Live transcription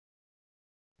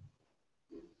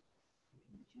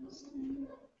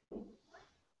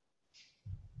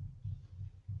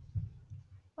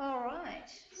All right,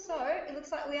 so it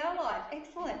looks like we are live.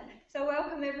 Excellent. So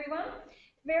welcome everyone.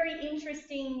 Very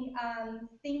interesting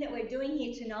thing that we're doing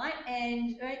here tonight,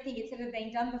 and I don't think it's ever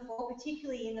been done before,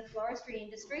 particularly in the floristry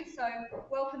industry. So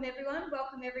welcome everyone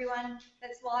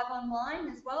that's live online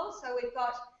as well. So we've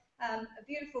got a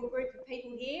beautiful group of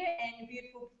people here and a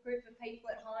beautiful group of people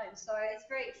at home. So it's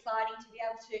very exciting to be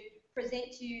able to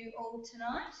present to you all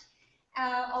tonight.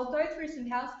 I'll go through some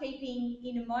housekeeping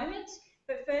in a moment.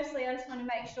 But firstly, I just want to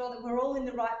make sure that we're all in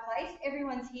the right place.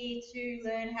 Everyone's here to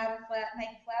learn how to make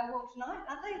a flower wall tonight,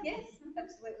 aren't they? Yes,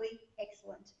 absolutely,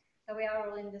 excellent. So we are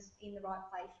all in the right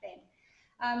place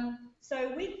then.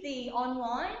 So with the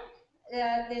online,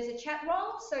 there's a chat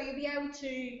role, so you'll be able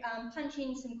to punch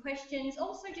in some questions.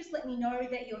 Also, just let me know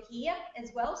that you're here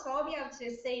as well, so I'll be able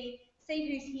to see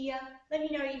who's here. Let me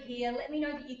know you're here. Let me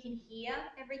know that you can hear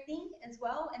everything as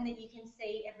well, and that you can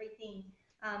see everything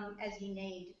as you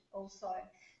need also.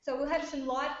 So we'll have some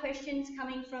live questions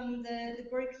coming from the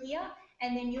group here,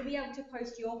 and then you'll be able to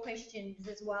post your questions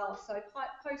as well. So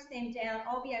post them down.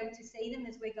 I'll be able to see them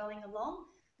as we're going along.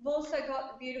 We've also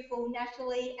got the beautiful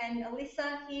Natalie and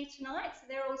Alyssa here tonight, so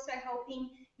they're also helping,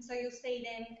 and so you'll see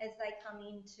them as they come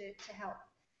in to help.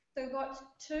 So we've got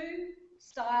two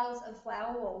styles of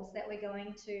flower walls that we're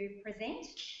going to present.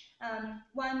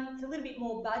 One's a little bit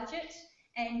more budget,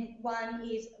 and one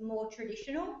is more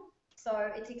traditional.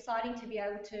 So it's exciting to be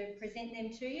able to present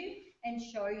them to you and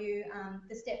show you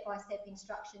the step-by-step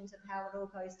instructions of how it all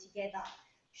goes together.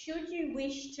 Should you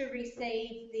wish to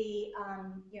receive the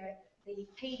the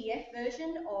PDF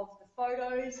version of the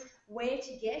photos, where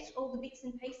to get all the bits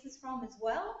and pieces from as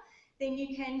well, then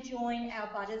you can join our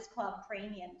Butters Club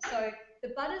Premium. So the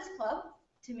Butters Club,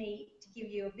 to give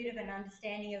you a bit of an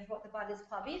understanding of what the Butters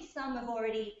Club is, some have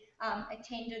already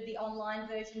attended the online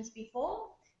versions before.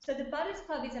 So the Butters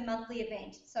Club is a monthly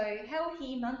event. So held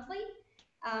here monthly.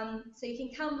 So you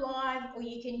can come live or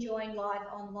you can join live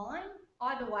online,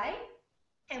 either way.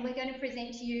 And we're going to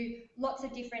present to you lots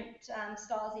of different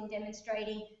styles in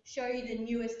demonstrating, show you the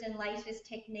newest and latest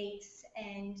techniques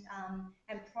and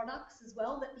products as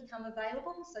well that become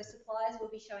available. So suppliers will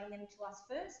be showing them to us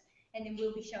first, and then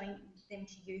we'll be showing them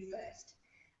to you first.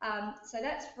 So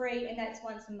that's free, and that's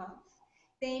once a month.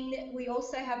 Then we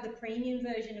also have the premium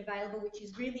version available, which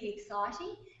is really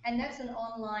exciting, and that's an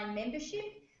online membership.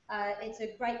 It's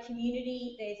a great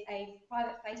community. There's a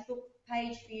private Facebook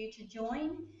page for you to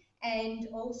join, and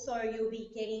also you'll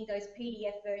be getting those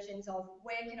PDF versions of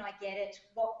where can I get it,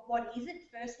 what is it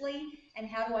firstly, and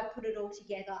how do I put it all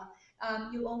together.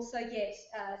 You'll also get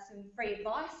some free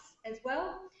advice as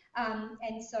well,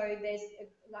 and so there's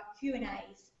like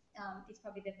Q&As is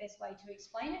probably the best way to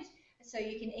explain it. So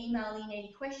you can email in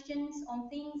any questions on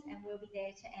things and we'll be there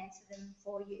to answer them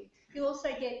for you. You'll also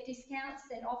get discounts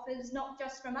and offers, not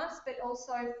just from us, but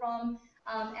also from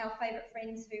our favourite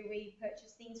friends who we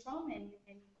purchase things from, and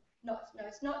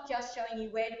it's not just showing you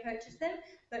where to purchase them,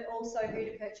 but also who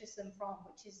to purchase them from,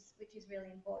 which is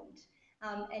really important.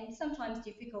 And sometimes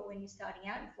difficult when you're starting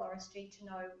out in floristry to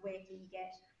know where can you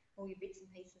get all your bits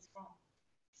and pieces from.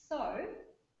 So,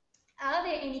 are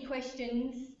there any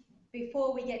questions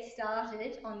before we get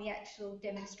started on the actual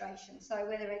demonstration? So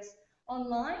whether it's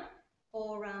online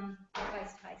or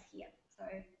face-to-face here. So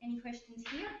any questions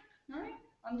here? No?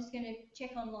 I'm just going to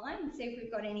check online and see if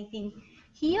we've got anything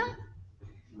here.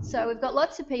 So we've got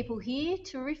lots of people here.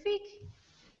 Terrific.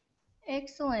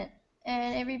 Excellent.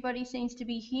 And everybody seems to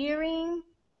be hearing.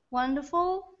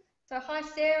 Wonderful. So hi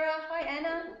Sarah, hi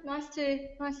Anna. Nice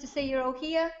to see you're all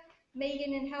here.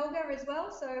 Megan and Helga as well,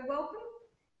 so welcome.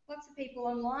 Lots of people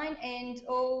online and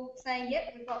all saying,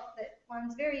 yep, we've got that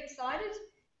one's very excited,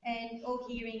 and all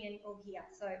hearing and all here.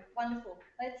 So wonderful.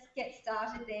 Let's get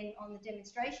started then on the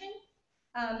demonstration.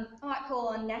 I might call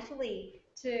on Natalie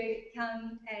to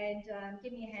come and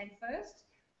give me a hand first.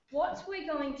 What we're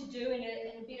going to do in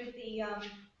a bit of the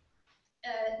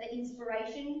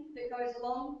inspiration that goes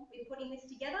along with putting this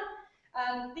together.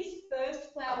 This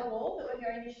first flower wall that we're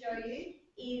going to show you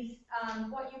is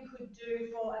what you could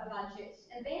do for a budget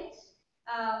event.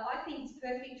 I think it's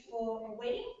perfect for a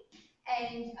wedding,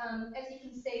 and as you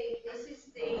can see, this is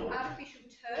the artificial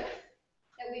turf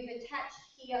that we've attached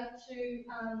here to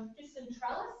just some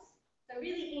trellis, so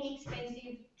really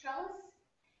inexpensive trellis,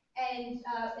 and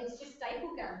it's just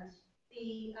staple gunned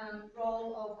the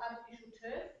roll of artificial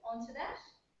turf onto that.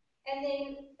 And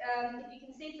then if you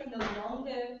can see from the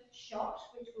longer shot,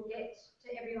 which we'll get to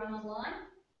everyone online,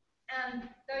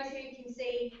 those who can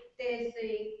see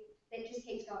it just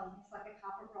keeps going, it's like a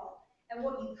carpet roll. And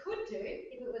what you could do,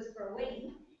 if it was for a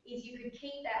wedding, is you could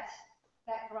keep that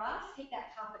that grass, keep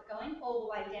that carpet going all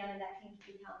the way down, and that can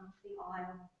become the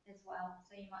aisle as well.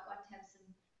 So you might like to have some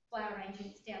flower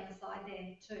arrangements down the side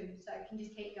there too, so it can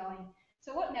just keep going.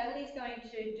 So what Natalie's going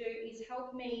to do is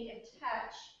help me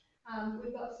attach,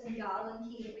 we've got some garland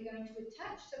here that we're going to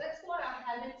attach, so that's why I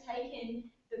haven't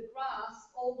taken the grass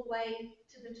all the way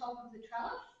to the top of the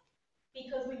trellis,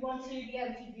 because we want to be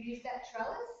able to use that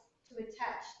trellis to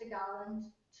attach the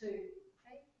garland to.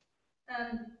 Okay?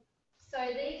 So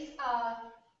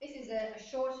this is a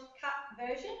shortcut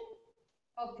version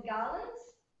of the garlands,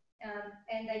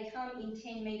 and they come in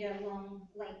 10-metre long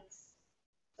lengths.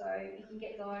 So you can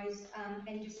get those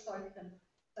and just soak them.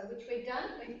 So which we've done,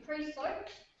 we've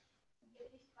pre-soaked.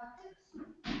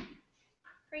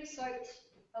 Pre-soaked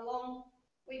along.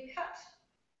 We've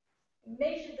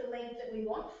measured the length that we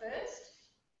want first,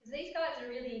 because these guys are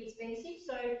really expensive,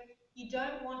 so you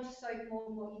don't want to soak more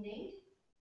than what you need.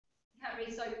 You can't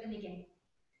re-soak them again.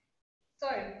 So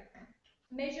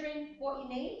measuring what you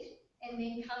need, and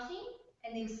then cutting,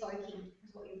 and then soaking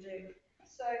is what you'll do.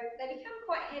 So they become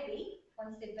quite heavy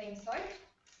once they've been soaked.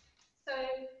 So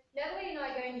Natalie and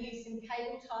I are going to use some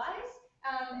cable ties,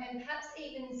 and perhaps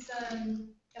even some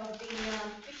of the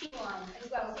fishing line as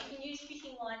well. So you can use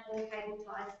fishing line or cable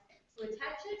ties to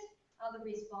attach it, other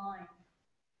is fine.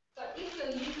 But if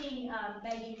you're using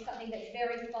maybe something that's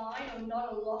very fine or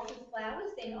not a lot of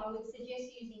flowers, then I would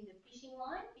suggest using the fishing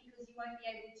line, because you won't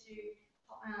be able to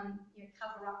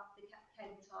cover up the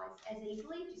cable ties as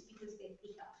easily, just because they're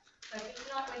thicker. So for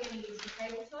tonight we're going to use the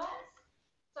cable ties.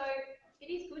 So it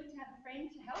is good to have a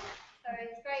friend to help. So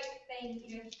it's great being,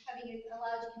 having a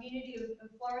large community of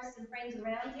florists and friends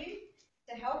around you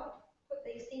to help put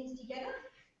these things together.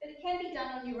 But it can be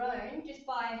done on your own just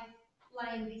by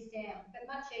laying this down, but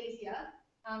much easier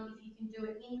if you can do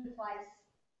it in place.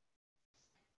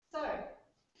 So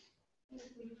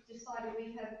we've decided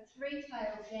we have 3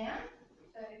 tails down,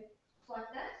 so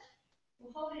like that.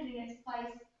 We'll hold it in its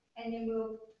place, and then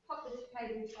we'll pop the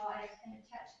cable ties and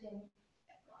attach them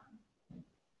that one.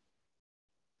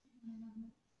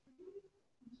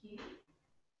 Thank you.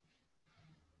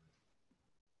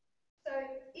 So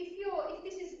if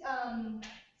this is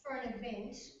for an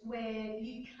event where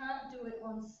you can't do it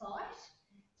on site,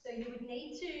 so you would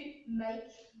need to make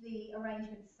the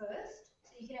arrangement first.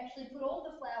 So you can actually put all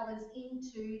the flowers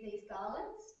into these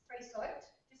garlands, pre-soaked,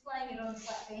 just laying it on a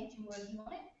flat bench and working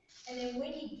on it. And then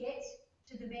when you get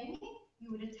to the venue,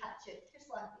 you would attach it, just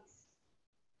like this.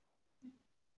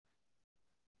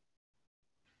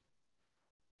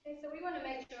 Okay, so we want to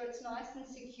make sure it's nice and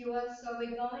secure, so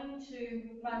we're going to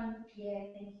run the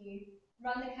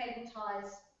cable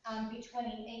ties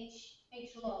between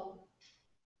each log.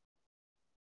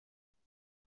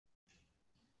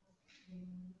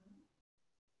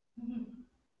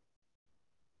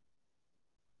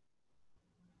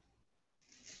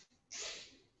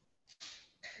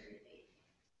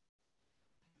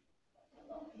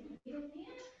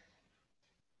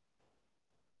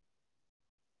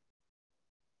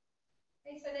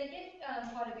 Okay, so they get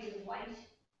quite a bit of weight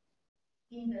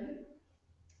in them.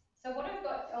 So what I've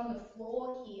got on the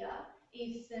floor here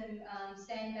is some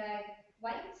sandbag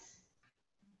weights.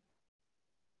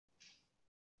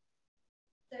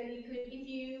 So you could, if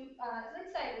you, let's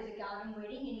say it was a garden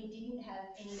wedding and you didn't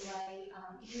have any way,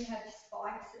 you didn't have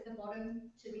spikes at the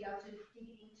bottom to be able to dig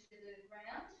it into the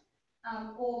ground,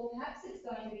 or perhaps it's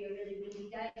going to be a really windy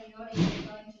day and you're not even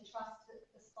going to trust that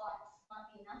the spikes might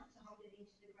be enough to hold it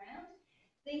into the ground.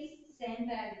 These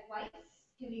sandbag weights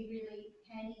can be really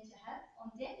handy to have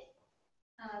on deck.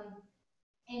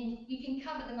 And you can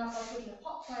cover them up by putting a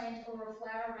pot plant or a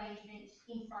flower arrangement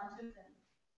in front of them.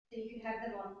 So you could have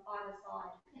them on either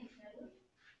side. Thanks, Natalie.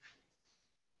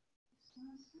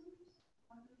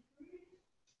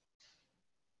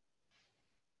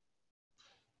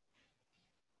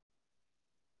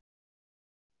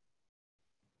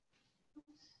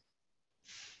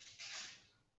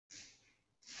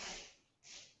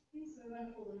 So we're going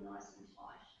to pull them nice and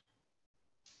tight.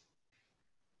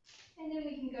 And then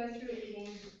we can go through it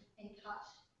again and cut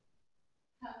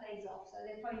these off. So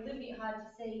they're probably a little bit hard to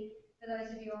see for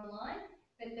those of you online,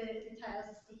 but the tails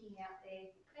are sticking out there.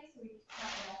 Okay, so we cut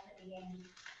them off at the end.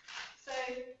 So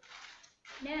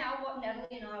now what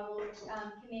Natalie and I will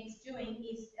commence doing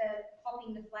is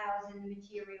popping the flowers and the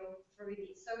material through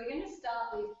this. So we're going to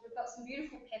start with, we've got some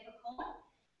beautiful peppercorn,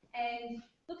 and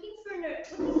looking for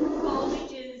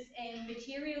foliages and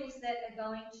materials that are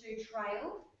going to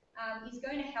trail is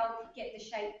going to help get the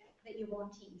shape that you're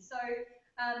wanting. So,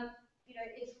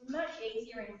 it's much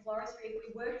easier in floristry if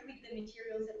we work with the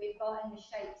materials that we've got and the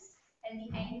shapes and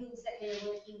the angles that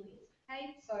we're working with.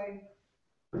 Okay, so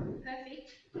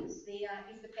perfect is the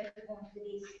peppercorn for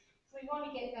this. So we want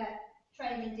to get that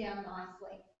trailing down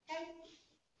nicely. Okay,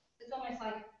 it's almost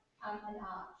like an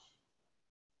arch.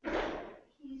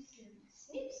 Here's some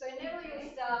snip. So now we're going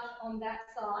to start on that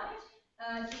side,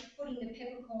 just putting the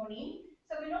peppercorn in.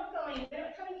 So we're not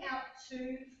coming out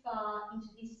too far into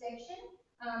this section,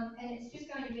 and it's just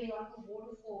going to be like a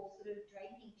waterfall sort of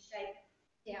draping shape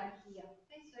down here.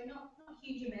 Okay, so not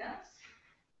huge amounts,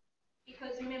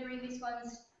 because remembering this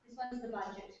one's the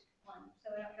budget one,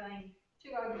 so we're not going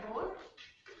too overboard.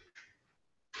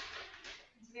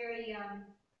 It's very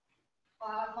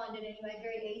I find it anyway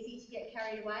very easy to get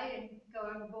carried away and go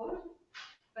overboard.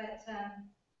 But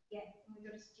yeah, we've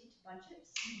got to stick to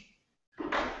budgets.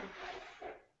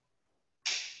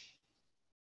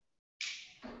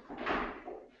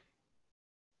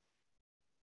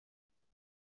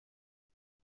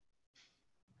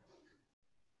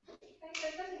 Okay, so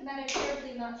it doesn't matter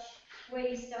terribly much where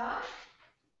you start.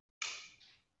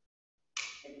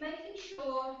 But making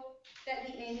sure that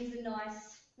the ends are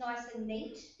nice and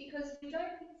neat, because we don't,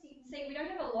 as you can see, we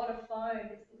don't have a lot of foam.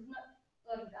 There's not a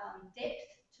lot of depth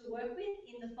to work with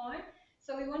in the foam,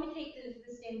 so we want to keep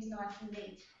the stems nice and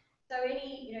neat. So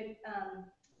any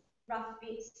rough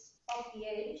bits off the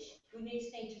edge, we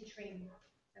just need to trim.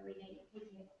 So we need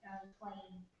keeping it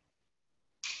clean.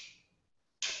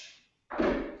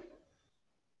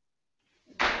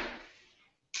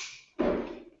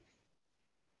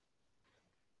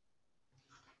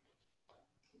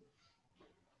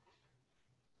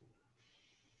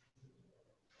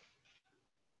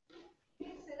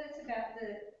 So that's about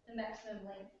the maximum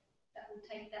length that we'll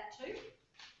take that to,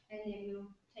 and then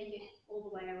we'll take it all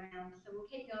the way around. So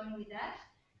we'll keep going with that,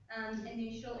 and then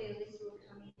shortly Alyssa will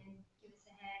come in and give us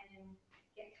a hand and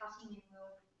get cutting, and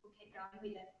we'll keep going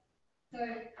with it. So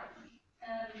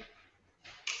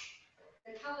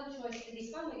the colour choice for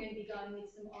this one, we're going to be going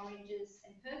with some oranges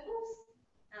and purples,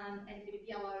 and a bit of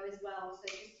yellow as well, so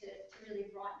just to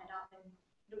really brighten it up, and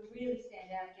it'll really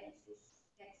stand out against this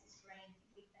green.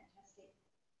 It'll be fantastic.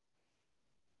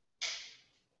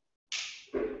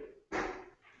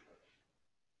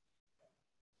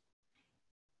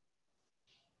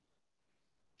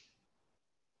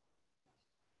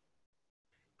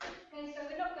 Okay, so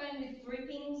we're not going with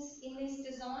groupings in this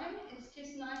design. It's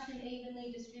just nice and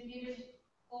evenly distributed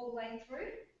all the way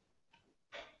through.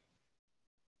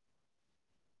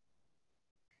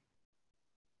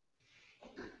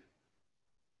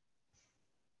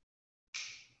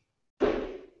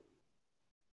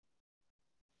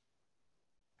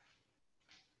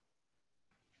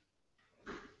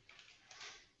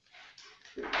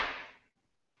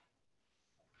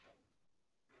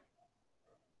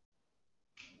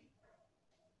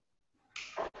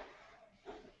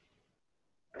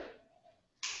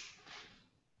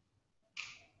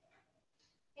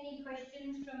 Any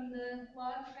questions from the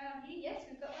live crowd here? Yes,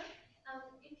 we've got one.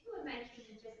 If you were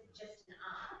making just an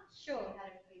arch, sure,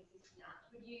 out of pre-existing arch,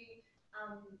 would you,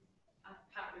 I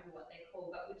can't remember what they're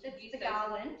called, but would you use the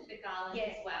garland? The garland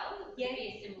yes. as well? Would it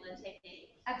be a similar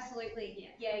technique? Absolutely.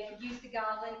 Yeah, you could use the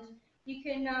garland. You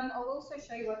can. I'll also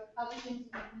show you what other things you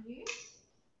can use.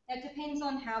 It depends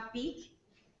on how big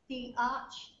the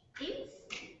arch is.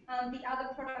 The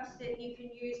other products that you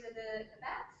can use are the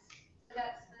bats. So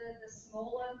that's the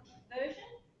smaller version.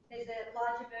 There's a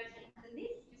larger version than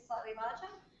this, just slightly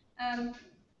larger.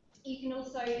 You can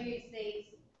also use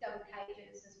these double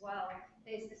cages as well.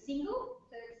 There's the single,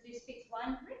 so it just fits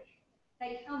one brick.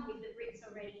 They come with the bricks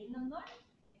already in them though,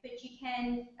 but you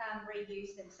can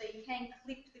reuse them. So you can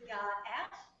clip the guard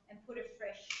out and put a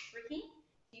fresh brick in.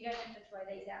 You don't have to throw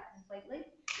these out completely.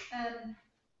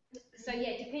 So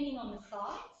yeah, depending on the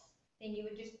size, then you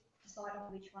would just decide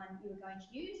on which one you were going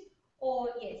to use. Or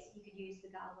yes, you could use the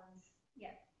garlands.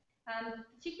 Yeah.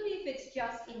 Particularly if it's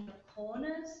just in the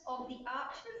corners of the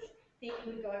arches, then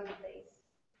you would go with these.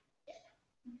 Yeah.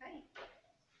 Okay.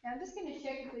 Now I'm just going to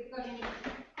check if we've got any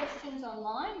questions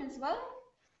online as well.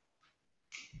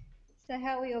 So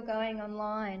how are we all going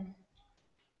online?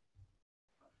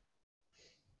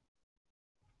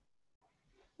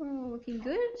 Oh, looking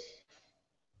good.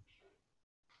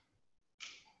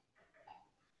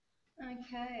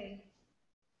 Okay.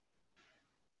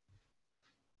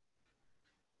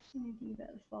 Anything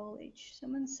about the foliage?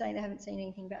 Someone's saying they haven't seen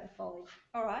anything about the foliage.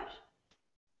 All right.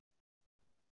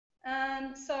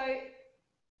 So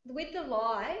with the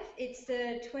live, it's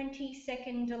the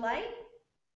 20-second delay,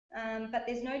 but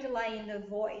there's no delay in the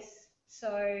voice.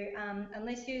 So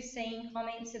unless you're seeing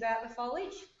comments about the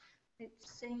foliage, it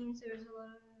seems there's a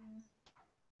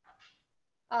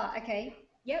lot of... okay.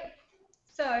 Yep.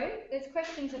 So there's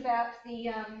questions about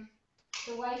the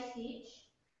wastage.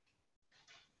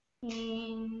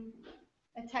 in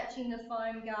attaching the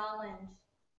foam garland.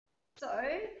 So,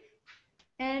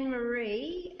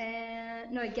 Anne-Marie,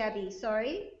 Gabby,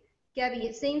 sorry. Gabby,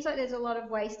 it seems like there's a lot of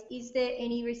waste. Is there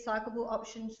any recyclable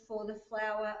options for the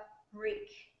flower brick?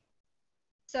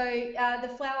 So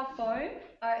the flower foam,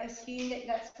 I assume that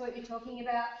that's what you're talking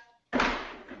about,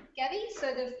 Gabby.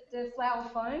 So the flower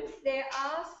foams, there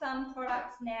are some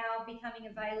products now becoming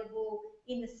available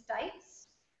in the States,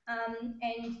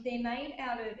 and they're made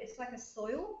out of, it's like a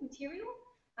soil material,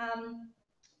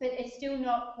 but it's still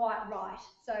not quite right.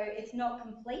 So it's not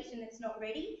complete and it's not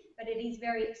ready, but it is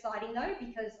very exciting though,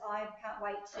 because I can't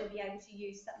wait to be able to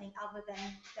use something other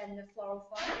than the floral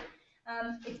foam.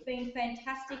 It's been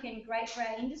fantastic and great for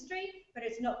our industry, but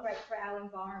it's not great for our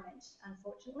environment,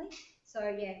 unfortunately. So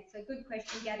yeah, so good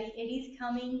question, Gabby. It is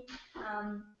coming.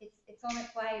 It's on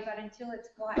its way, but until it's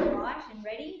quite right and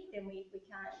ready, then we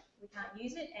can't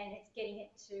use it, and it's getting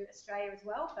it to Australia as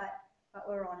well. But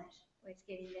we're on it. It's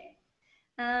getting there.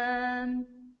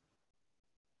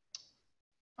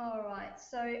 All right.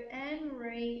 So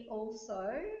Anne-Marie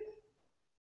also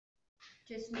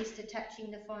just missed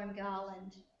attaching the foam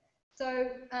garland. So,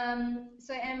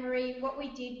 so Anne-Marie, what we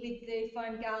did with the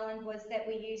foam garland was that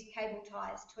we used cable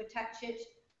ties to attach it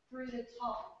through the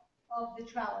top of the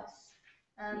trellis.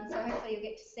 So hopefully you'll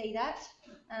get to see that.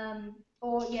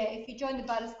 Or yeah, if you join the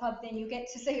Butters Club, then you'll get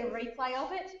to see a replay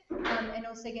of it, and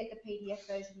also get the PDF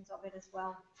versions of it as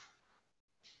well.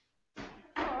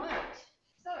 All right,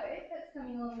 so that's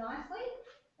coming along nicely.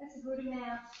 That's a good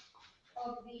amount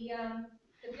of the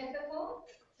peppercorn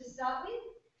to start with.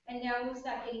 And now we'll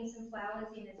start getting some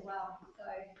flowers in as well. So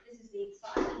this is the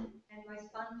exciting and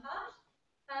most fun part.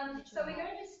 So we're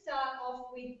going to start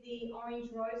off with the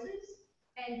orange roses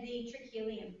and the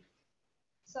trachelium.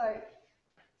 So,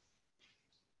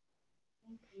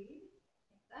 thank you.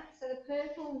 Like that. So the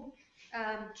purple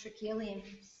trachelium,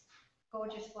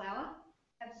 gorgeous flower,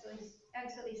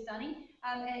 absolutely stunning.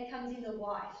 And it comes in the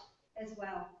white as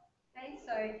well. Okay,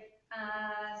 so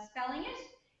spelling it,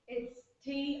 it's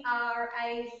Trachelium.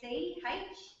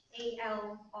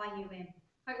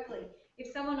 Hopefully, if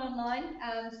someone online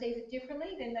sees it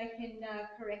differently, then they can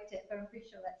correct it. But I'm pretty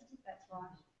sure that's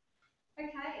right.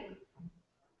 Okay.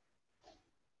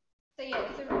 So yeah,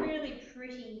 it's a really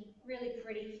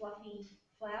pretty fluffy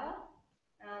flower.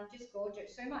 Just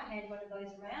gorgeous. So I might hand one of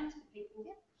those around to the people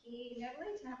here,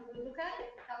 Natalie, to have a good look at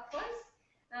it up close.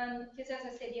 Because as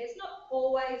I said, yeah, it's not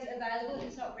always available.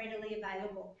 It's not readily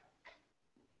available.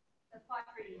 They're quite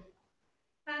pretty.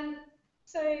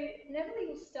 So Natalie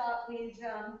will start with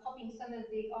popping some of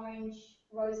the orange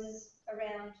roses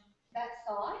around that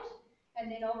side, and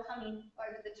then I'll come in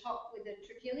over the top with the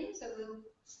trachelium, so we'll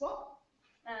swap,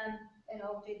 and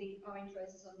I'll do the orange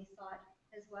roses on this side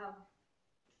as well.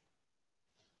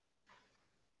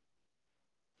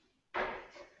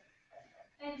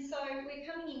 And so we're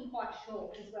coming in quite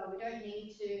short as well. We don't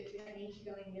need to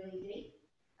go in really deep.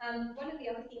 One of the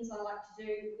other things I like to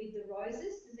do with the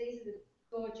roses, because these are the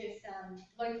gorgeous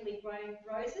locally grown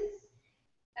roses,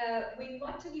 we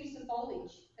like to use the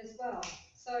foliage as well.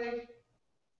 So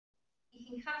you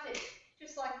can cut it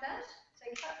just like that. So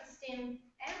cut the stem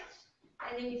out,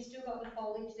 and then you've still got the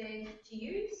foliage there to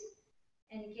use.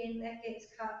 And again, that gets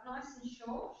cut nice and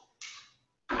short.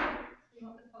 You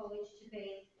want the foliage to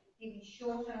be even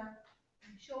shorter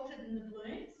than the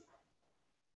blooms.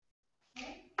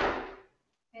 Okay.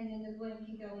 And then the bloom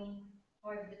can go in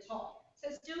over the top. So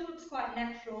it still looks quite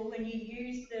natural when you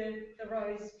use the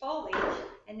rose foliage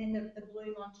and then the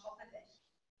bloom on top of it,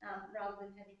 rather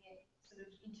than having it sort of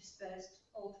interspersed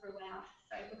all throughout.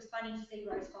 So it looks funny to see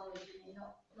rose foliage in there,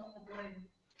 not the bloom.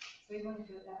 So we want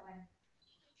to do it that way.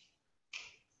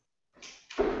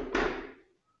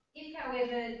 If,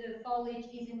 however, the foliage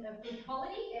isn't of good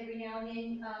quality, every now and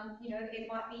then, it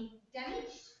might be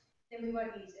damaged, then we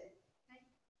won't use it. Okay?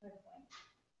 No point.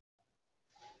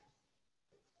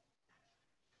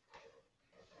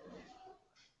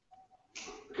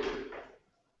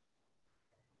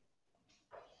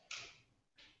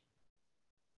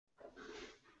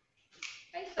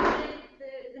 Okay, so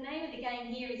the name of the game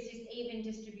here is just even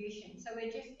distribution. So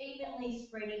we're just evenly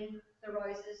spreading the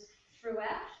roses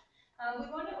throughout. We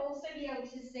want to also be able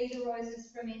to see the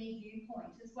roses from any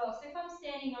viewpoint as well. So if I'm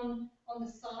standing on the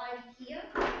side here,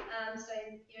 so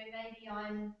maybe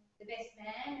I'm the best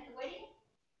man at the wedding,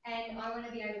 and I want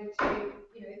to be able to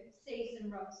see some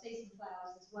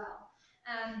flowers as well,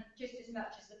 just as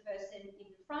much as the person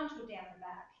in the front or down the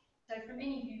back. So from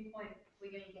any viewpoint,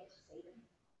 we're going to get to see them.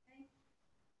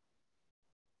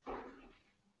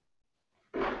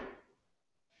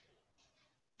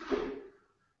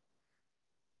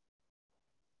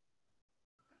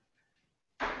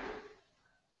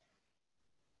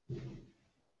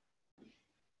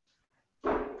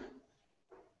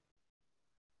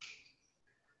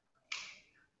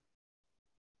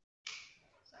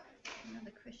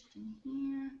 another question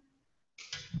here.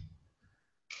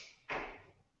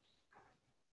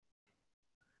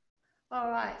 All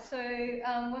right, so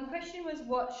one question was,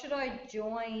 what should I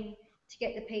join to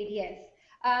get the PDF?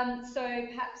 So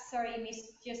perhaps, sorry, you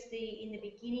missed just in the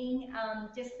beginning,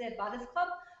 just the Butters Club.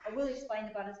 I will explain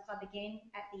the Butters Club again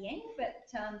at the end, but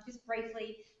just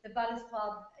briefly, the Butters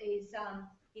Club is an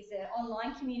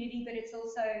online community, but it's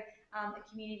also a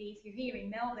community, if you're here in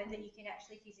Melbourne, that you can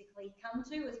actually physically come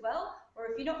to as well. Or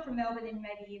if you're not from Melbourne, then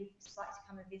maybe you'd just like to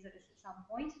come and visit us at some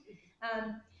point.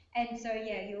 And so,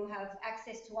 yeah, you'll have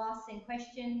access to us and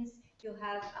questions. You'll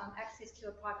have access to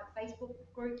a private Facebook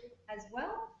group as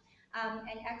well,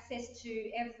 and access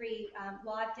to every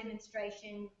live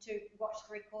demonstration to watch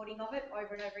the recording of it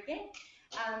over and over again,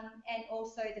 and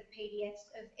also the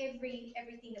PDFs of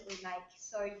everything that we make.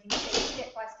 So you can see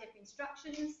step-by-step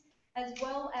instructions, as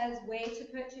well as where to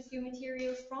purchase your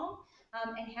materials from,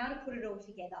 and how to put it all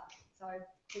together. So,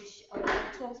 which I'll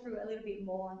talk through a little bit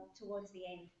more towards the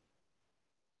end.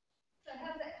 So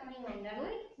how's that coming along,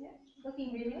 Natalie? Yeah.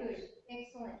 Looking really good.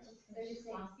 Excellent. So just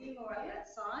need a few more on that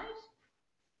side.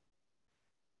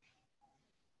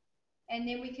 And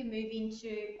then we can move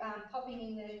into popping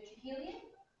in the trachelium.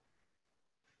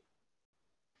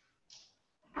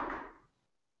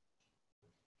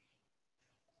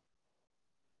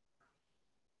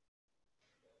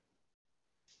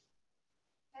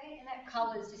 Okay, and that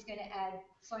colour is just going to add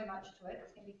so much to it.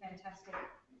 It's going to be fantastic.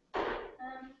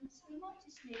 So we might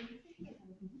just need, yeah,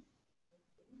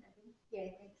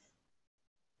 thanks.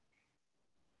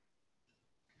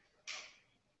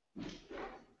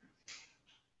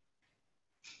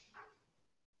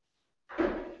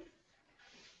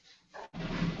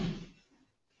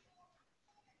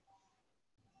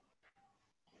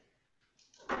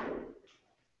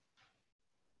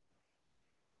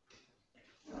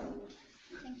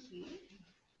 Thank you.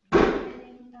 And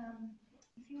then,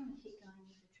 if you want to keep going with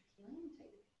the trachelium,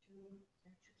 take the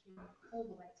trachelium all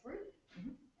the way through.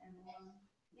 And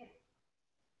yeah.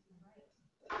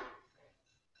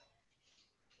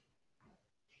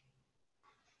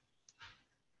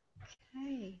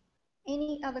 Okay.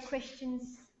 Any other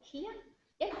questions here?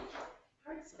 Yes.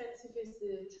 How expensive is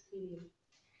the trachelium?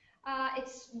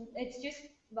 It's just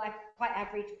like quite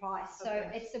average price, so okay.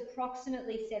 It's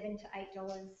approximately $7 to $8 a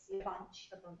bunch.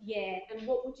 Yeah. And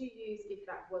what would you use if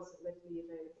that wasn't readily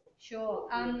available? Sure.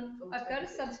 I've got a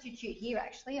substitute here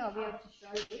actually. I'll be able to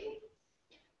show you.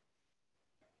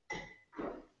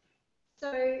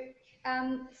 So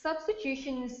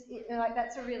substitutions, like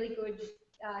that's a really good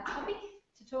topic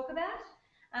to talk about.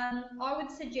 I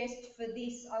would suggest for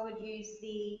this, I would use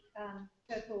the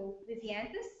purple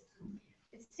lithianthus.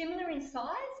 It's similar in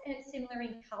size and it's similar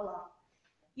in colour.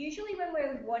 Usually when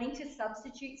we're wanting to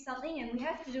substitute something, and we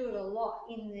have to do it a lot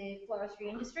in the floristry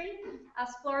industry,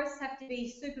 us florists have to be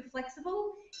super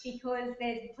flexible because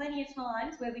there's plenty of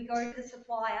times where we go to the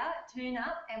supplier, turn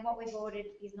up, and what we've ordered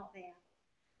is not there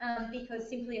because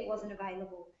simply it wasn't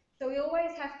available. So we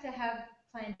always have to have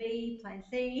plan B, plan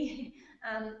C,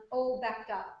 all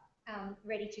backed up,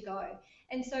 ready to go.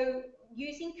 And so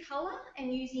using colour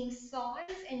and using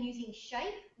size and using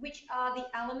shape, which are the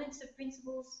elements of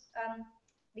principles,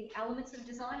 the elements of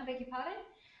design, I beg your pardon.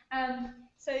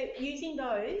 So using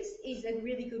those is a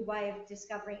really good way of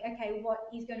discovering, okay, what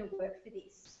is going to work for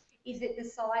this? Is it the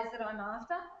size that I'm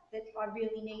after that I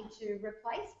really need to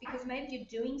replace? Because maybe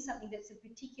you're doing something that's a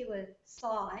particular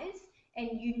size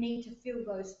and you need to fill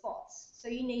those spots. So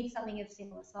you need something of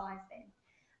similar size then.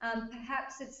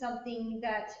 Perhaps it's something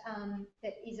that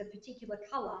that is a particular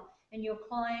colour, and your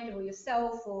client or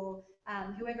yourself or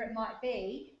whoever it might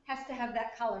be has to have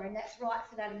that colour, and that's right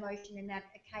for that emotion and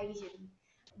that occasion.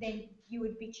 Then you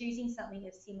would be choosing something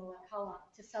of similar colour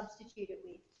to substitute it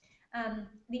with.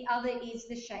 The other is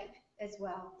the shape as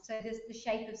well. So the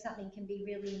shape of something can be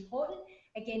really important.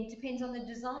 Again, depends on the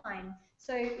design.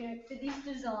 So for this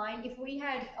design, if we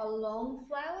had a long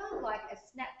flower like a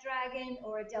snapdragon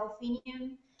or a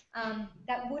delphinium,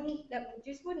 that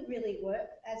just wouldn't really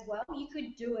work as well. You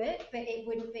could do it, but it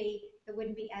wouldn't be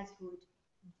as good.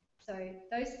 So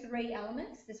those three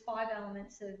elements, there's 5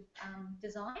 elements of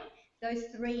design. Those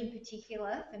 3 in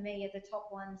particular for me are the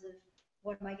top ones of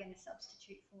what am I going to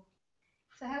substitute for.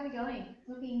 So how are we going?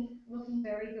 Looking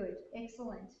very good.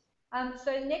 Excellent.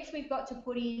 So next we've got to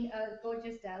put in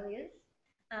gorgeous dahlias.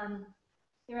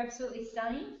 They're absolutely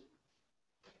stunning.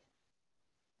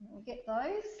 We'll get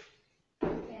those.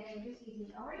 And I'm just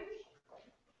using orange.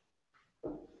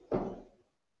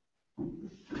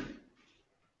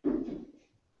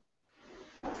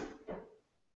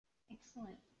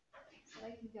 Excellent. So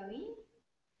they can go in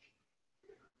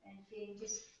and then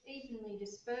just evenly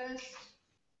dispersed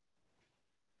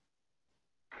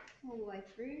all the way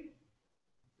through.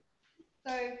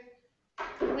 So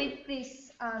with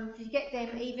this, to get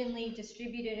them evenly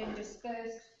distributed and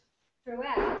dispersed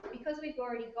throughout, because we've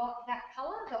already got that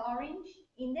colour, the orange,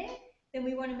 in there, then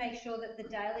we want to make sure that the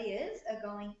dahlias are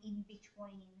going in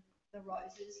between the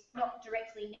roses, not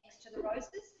directly next to the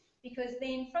roses, because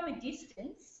then from a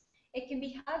distance, it can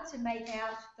be hard to make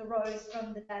out the rose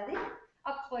from the dahlia.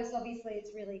 Up close, obviously,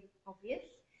 it's really obvious.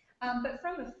 But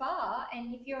from afar,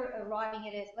 and if you're arriving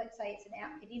at it, let's say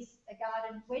it is a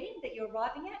garden wedding that you're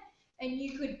arriving at, and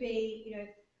you could be, you know,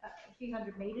 a few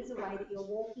hundred metres away that you're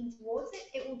walking towards it,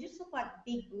 it will just look like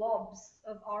big blobs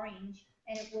of orange,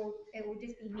 and it will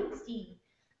just be mixed in.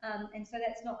 And so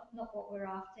that's not what we're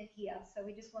after here. So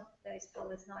we just want those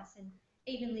colours nice and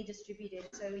evenly distributed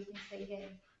so we can see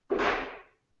them.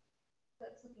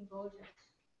 That's looking gorgeous.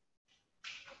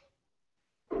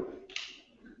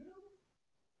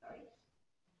 Sorry.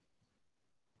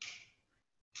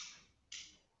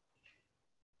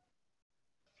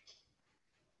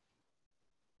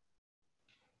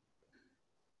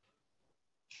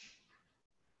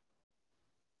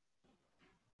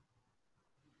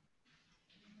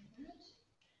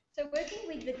 So working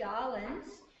with the garlands,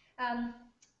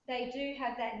 they do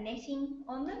have that netting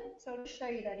on them. So I'll just show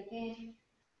you that again.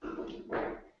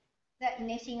 That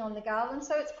netting on the garland.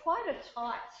 So it's quite a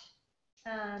tight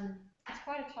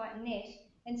net.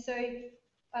 And so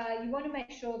you want to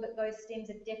make sure that those stems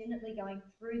are definitely going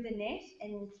through the net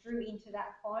and through into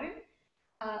that foam.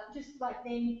 Just like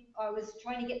then I was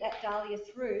trying to get that dahlia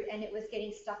through and it was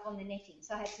getting stuck on the netting.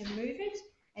 So I had to move it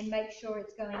and make sure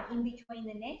it's going in between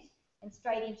the net and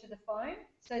straight into the foam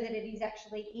so that it is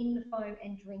actually in the foam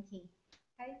and drinking.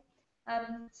 Okay.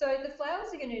 So the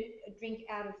flowers are going to drink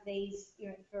out of these, you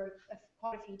know, for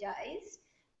quite a few days,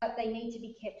 but they need to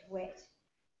be kept wet.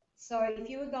 So if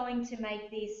you were going to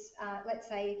make this, let's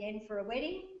say again for a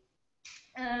wedding,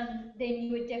 then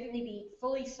you would definitely be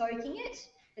fully soaking it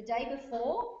the day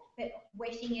before, but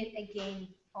wetting it again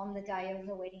on the day of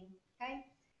the wedding. Okay.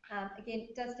 Again,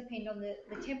 it does depend on the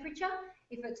temperature.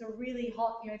 If it's a really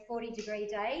hot, you know, 40-degree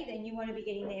day, then you want to be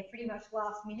getting there pretty much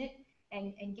last minute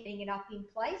and getting it up in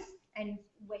place and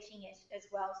wetting it as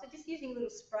well. So just using a little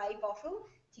spray bottle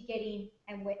to get in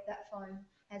and wet that foam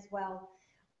as well.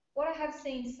 What I have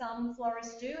seen some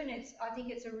florists do, and I think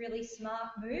it's a really smart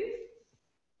move,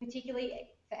 particularly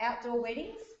for outdoor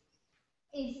weddings,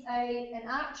 is an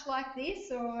arch like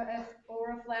this or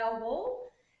a flower wall.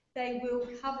 They will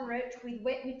cover it with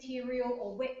wet material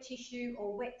or wet tissue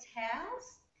or wet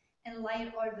towels and lay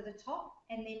it over the top,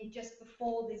 and then just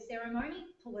before the ceremony,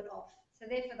 pull it off. So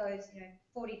they're for those, you know,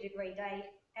 40-degree day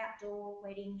outdoor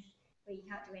weddings where you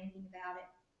can't do anything about it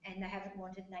and they haven't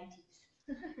wanted natives.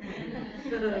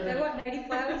 If they want native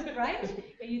flowers, great,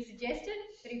 and you suggest it,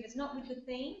 but if it's not with the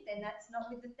theme, then that's not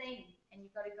with the theme, and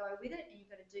you've got to go with it and you've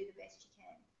got to do the best you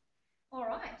can. All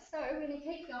right, so we're going to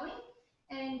keep going.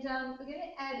 And we're going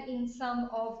to add in some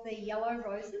of the yellow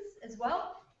roses as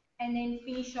well, and then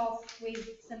finish off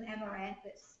with some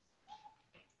amaranthus.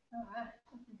 All right,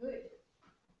 looking good.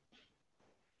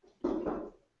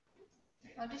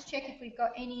 I'll just check if we've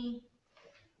got any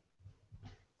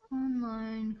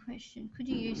online question. Could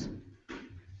you use?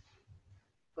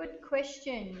 Good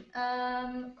question.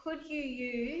 Could you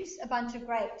use a bunch of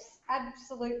grapes?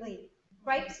 Absolutely.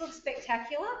 Grapes look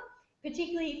spectacular.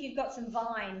 Particularly if you've got some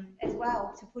vine as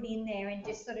well to put in there and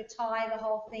just sort of tie the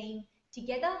whole thing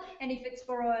together. And if it's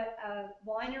for a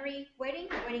winery wedding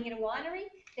at a winery,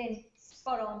 then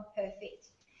spot on, perfect.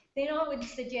 Then I would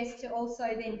suggest to also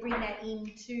then bring that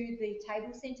into the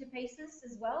table centerpieces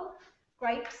as well.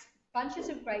 Grapes, bunches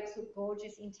of grapes look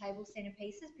gorgeous in table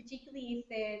centerpieces, particularly if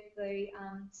they're the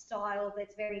style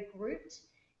that's very grouped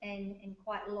and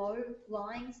quite low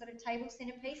lying sort of table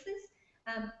centerpieces.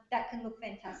 That can look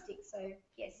fantastic. So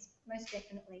yes, most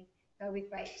definitely go with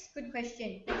grapes. Good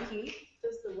question. Thank you.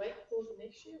 Does the weight cause an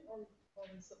issue on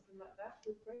something like that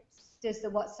with grapes? Does the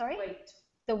what, sorry? Weight.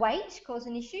 The weight cause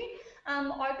an issue?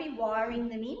 I'd be wiring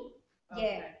them in.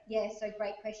 Okay. Yeah, so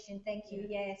great question. Thank you.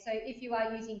 Yeah, so if you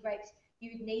are using grapes,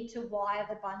 you would need to wire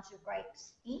the bunch of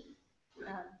grapes in.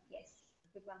 Yes,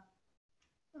 good one.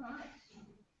 All right.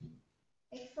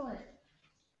 Excellent.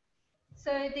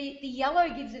 So the yellow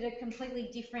gives it a completely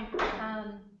different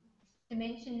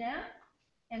dimension now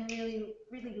and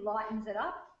really lightens it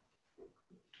up.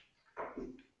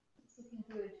 It's looking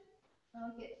good.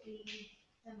 I'll get the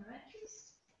amaranthus.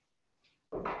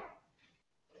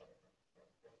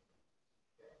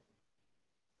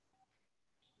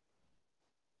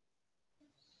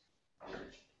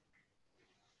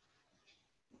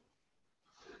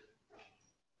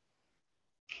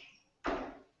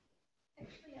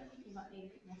 Actually, I think you might need a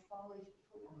bit more foliage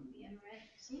before we put the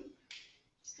amaranthus in.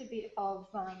 Just a bit of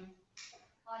hardy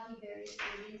berries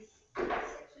for this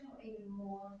section, or even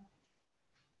more.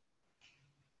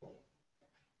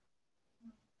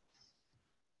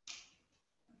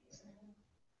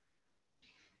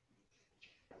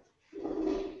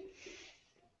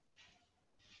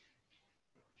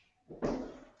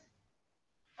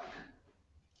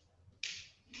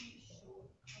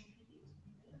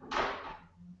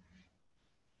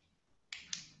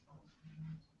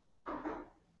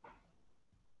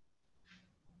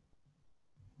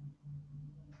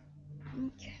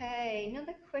 Okay,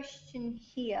 another question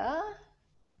here.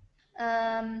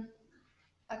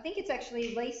 I think it's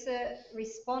actually Lisa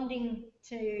responding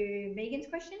to Megan's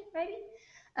question, maybe,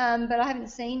 but I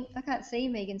can't see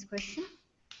Megan's question.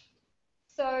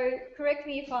 So correct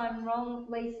me if I'm wrong,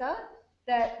 Lisa,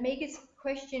 that Megan's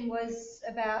question was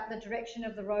about the direction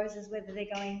of the roses, whether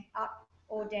they're going up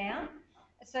or down.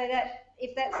 So that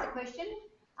if that's the question,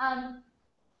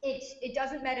 it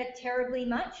doesn't matter terribly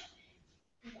much.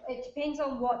 It depends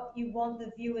on what you want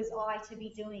the viewer's eye to be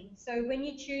doing. So when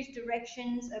you choose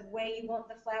directions of where you want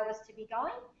the flowers to be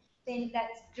going, then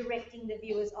that's directing the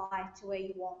viewer's eye to where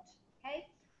you want, okay?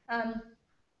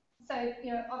 So,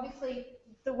 you know, obviously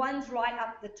the ones right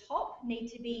up the top need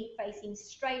to be facing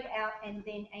straight out and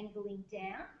then angling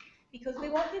down, because we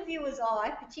want the viewer's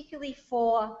eye, particularly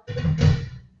for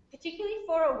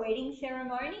a wedding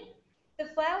ceremony, the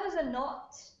flowers are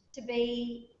not to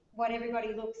be what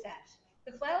everybody looks at.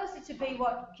 The flowers are to be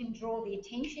what can draw the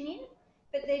attention in,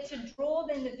 but they're to draw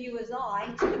then the viewer's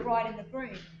eye to the bride and the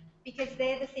groom, because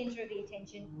they're the centre of the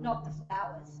attention, not the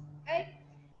flowers, okay?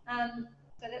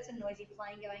 So that's a noisy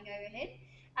plane going overhead.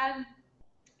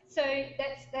 So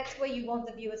that's where you want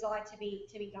the viewer's eye to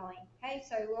be going, okay?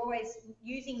 So we're always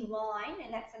using line,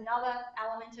 and that's another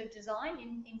element of design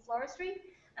in floristry,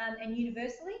 and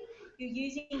universally, you're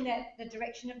using the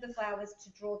direction of the flowers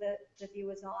to draw the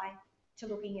viewer's eye to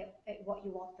looking at what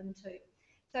you want them to.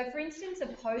 So for instance, a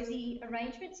posy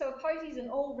arrangement. So a posy is an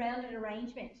all-rounded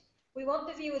arrangement. We want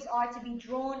the viewer's eye to be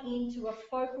drawn into a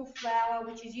focal flower,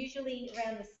 which is usually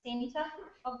around the centre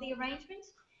of the arrangement,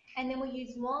 and then we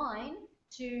use line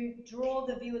to draw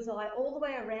the viewer's eye all the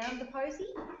way around the posy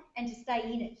and to stay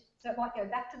in it. So it might go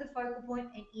back to the focal point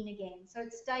and in again. So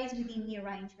it stays within the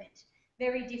arrangement.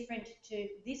 Very different to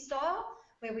this style,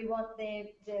 where we want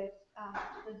the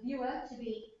viewer to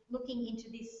be looking into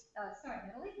this, sorry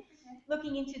Natalie,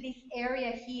 looking into this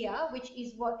area here, which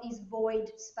is what is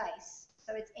void space.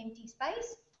 So it's empty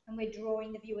space, and we're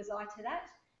drawing the viewer's eye to that,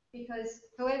 because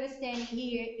whoever's standing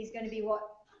here is going to be what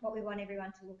we want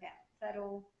everyone to look at. Is that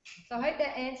all? So I hope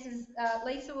that answers.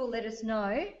 Lisa will let us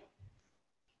know.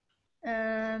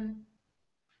 All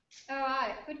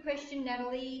right, good question,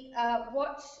 Natalie.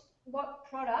 What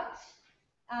product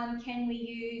can we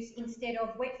use instead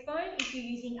of wet foam if you're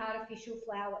using artificial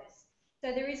flowers?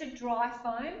 So there is a dry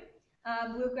foam.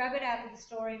 We'll grab it out of the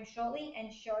storeroom shortly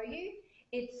and show you.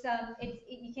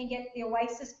 You can get the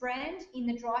Oasis brand in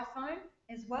the dry foam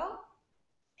as well,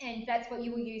 and that's what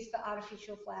you will use for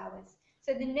artificial flowers.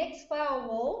 So the next flower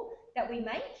wall that we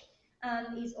make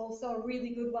is also a really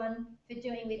good one for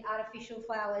doing with artificial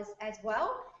flowers as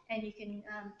well, and you can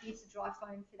use the dry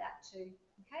foam for that too,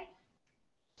 okay?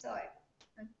 So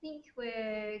I think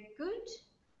we're good.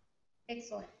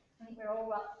 Excellent. I think we're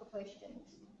all up for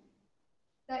questions.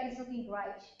 That is looking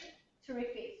great.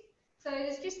 Terrific. So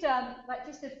there's just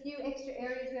just a few extra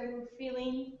areas where we'll fill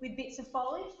in with bits of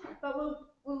foliage, but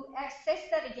we'll assess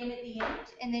that again at the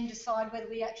end and then decide whether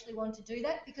we actually want to do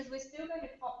that, because we're still going to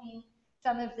pop in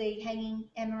some of the hanging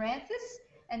amaranthus,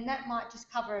 and that might just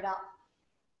cover it up.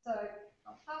 So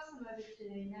I'll pass them over to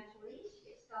Natalie to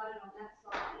get started on that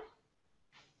side.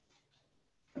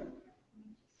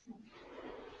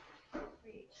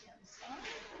 Reach down the side.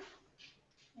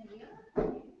 There we are.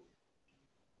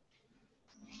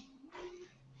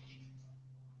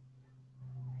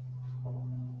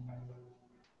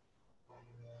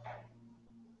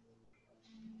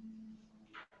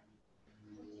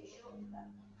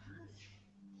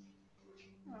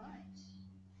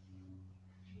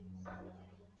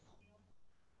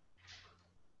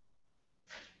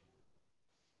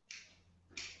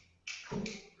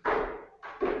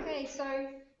 Okay, so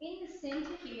in the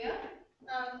centre here,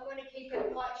 I want to keep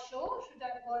it quite short. We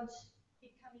don't want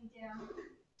it coming down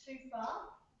too far,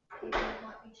 even though it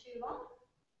might be too long.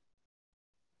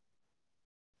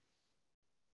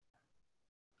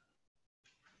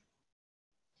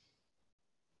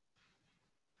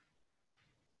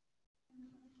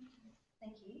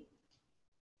 Thank you.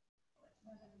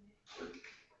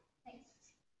 Thanks.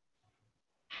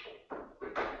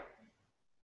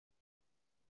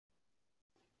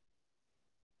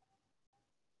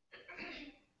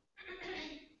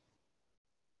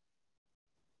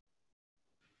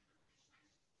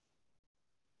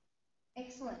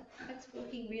 Excellent. That's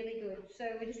looking really good. So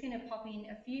we're just going to pop in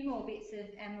a few more bits of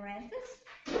amaranthus,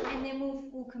 and then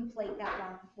we'll complete that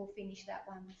one. We'll finish that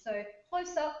one. So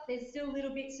close up, there's still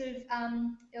little bits of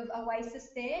oasis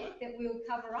there that we'll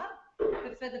cover up.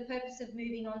 But for the purpose of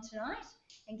moving on tonight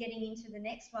and getting into the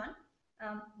next one,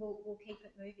 we'll keep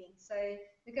it moving. So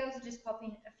the girls will just pop in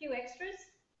a few extras,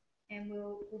 and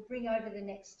we'll bring over the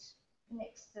next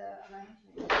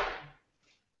arrangement.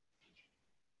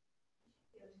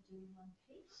 Do one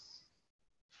piece.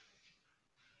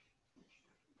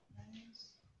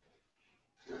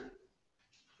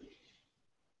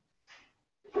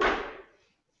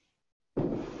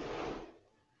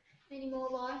 Any more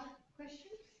live questions?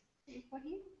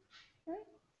 Anybody? No?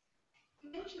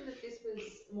 You mentioned that this was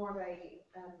more of a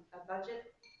budget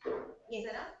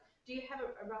setup. Do you have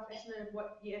a rough estimate of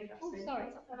what you end up spending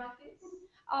on something like this?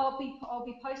 I'll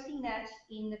be posting that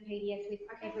in the PDF with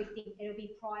everything. It'll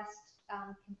be priced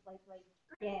completely.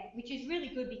 Yeah, which is really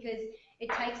good because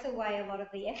it takes away a lot of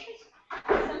the effort.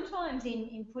 Sometimes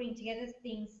in putting together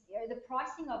things, the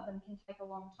pricing of them can take a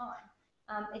long time.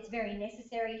 It's very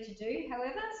necessary to do,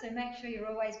 however, so make sure you're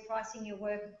always pricing your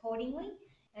work accordingly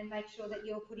and make sure that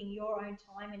you're putting your own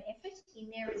time and effort in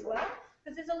there as well,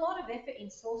 because there's a lot of effort in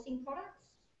sourcing products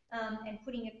and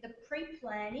putting the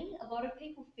pre-planning. A lot of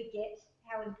people forget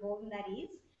how important that is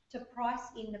to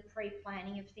price in the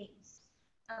pre-planning of things.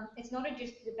 It's not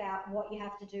just about what you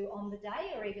have to do on the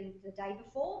day or even the day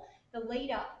before. The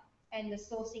lead up and the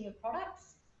sourcing of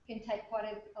products can take quite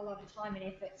a lot of time and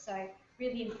effort. So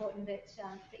really important that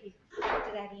you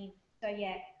factor that in. So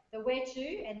yeah, the where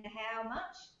to and the how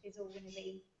much is all going to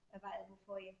be available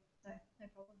for you. So no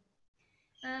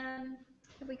problem.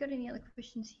 Have we got any other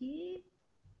questions here?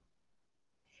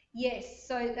 Yes,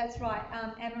 so that's right.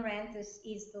 Amaranthus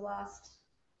is the last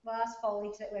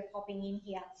foliage that we're popping in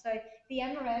here. So the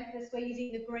amaranthus, we're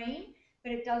using the green,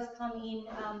 but it does come in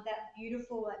that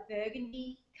beautiful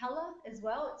burgundy colour as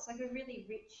well. It's like a really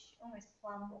rich, almost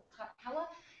plum type colour,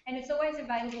 and it's always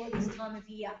available at this time of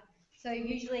year. So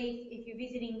usually if you're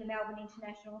visiting the Melbourne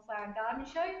International Flower and Garden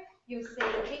Show, you'll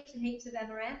see heaps and heaps of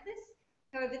amaranthus.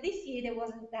 However, this year there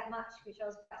wasn't that much, which I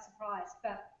was quite surprised,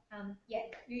 but yeah,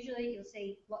 usually you'll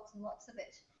see lots and lots of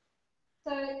it.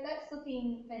 So that's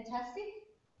looking fantastic.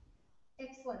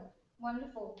 Excellent,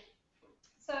 wonderful.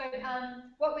 So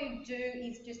what we do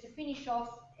is just to finish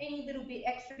off any little bit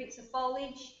extra bits of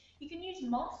foliage. You can use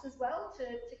moss as well to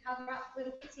cover up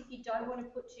little bits if you don't want to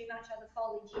put too much other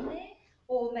foliage in there,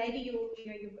 or maybe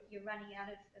you're running out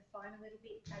of foam a little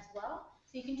bit as well.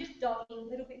 So you can just dot in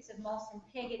little bits of moss and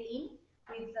peg it in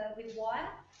with wire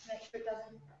to make sure it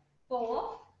doesn't fall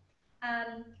off.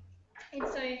 And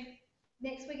so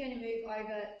next we're going to move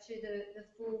over to the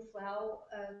full flower,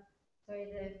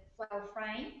 the flower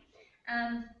frame.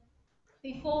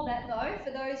 Before that though,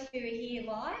 for those who are here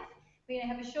live, we're going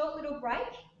to have a short little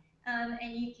break and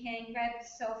you can grab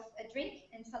yourself a drink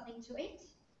and something to eat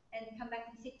and come back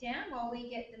and sit down while we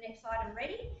get the next item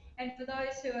ready. And for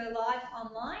those who are live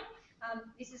online,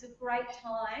 this is a great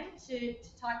time to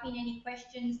type in any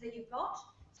questions that you've got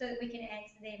so that we can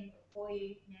answer them for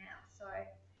you now. So,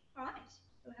 all right,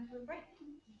 we'll have a little break.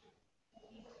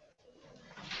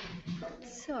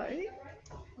 So,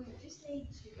 we just need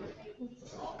to leave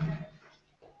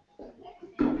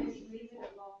it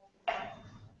along the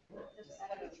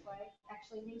passage way.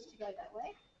 Actually, needs to go that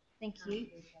way. Thank you.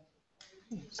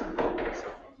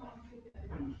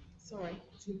 Sorry.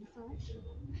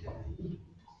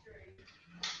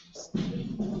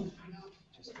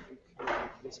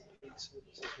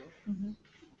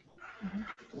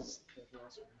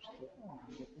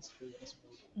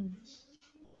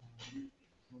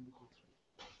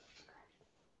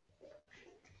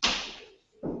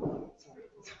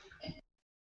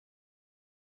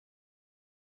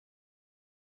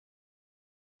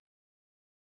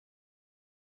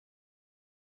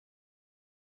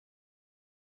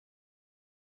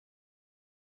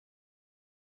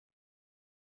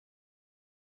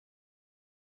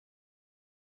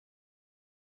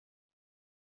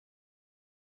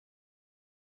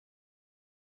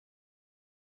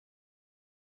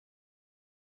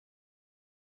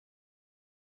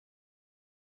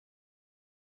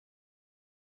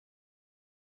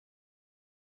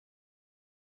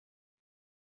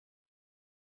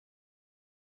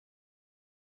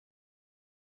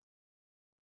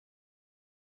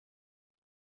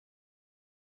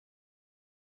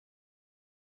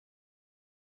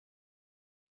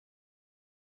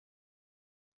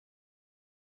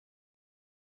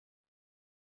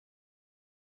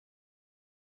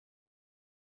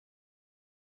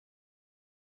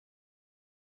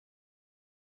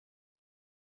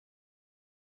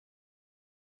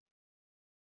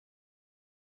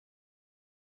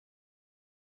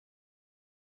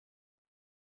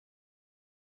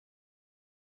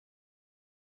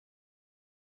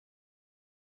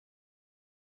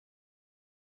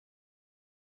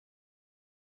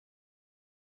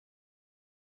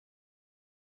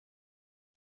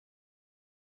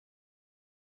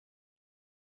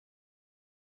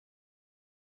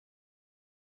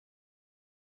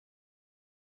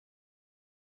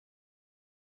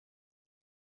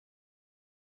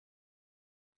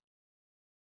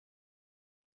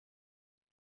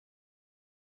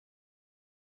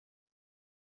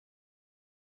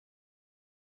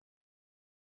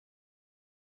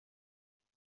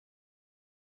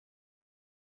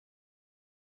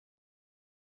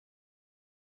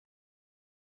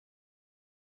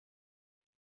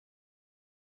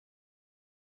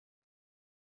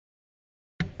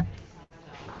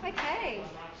 Okay,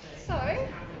 so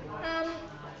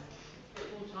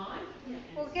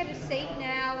we'll get a seat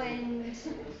now and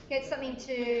get something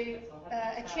to,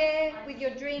 a chair with your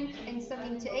drink and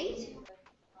something to eat,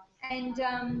 and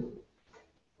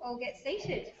I'll get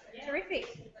seated.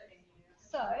 Terrific.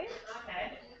 So,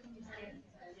 okay,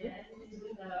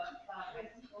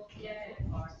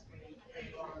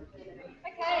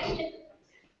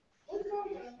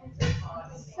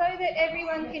 so that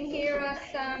everyone can hear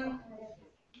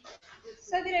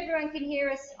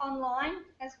us, online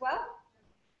as well.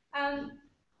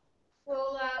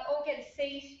 We'll all get a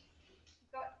seat.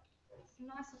 We've got some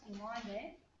nice looking wine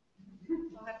there.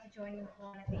 I'll have to join you with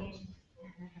wine at the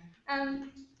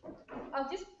end. I'll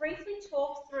just briefly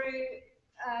talk through,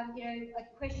 a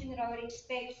question that I would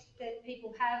expect that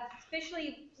people have,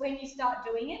 especially when you start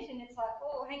doing it, and it's like,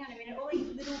 oh, hang on a minute, all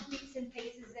these little bits and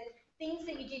pieces, that things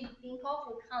that you didn't think of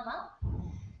will come up.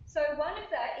 So one of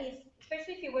that is,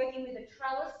 especially if you're working with a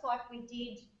trellis like we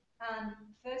did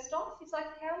first off, it's like,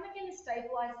 how am I going to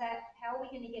stabilise that? How are we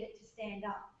going to get it to stand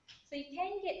up? So you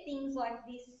can get things like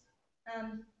this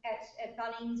at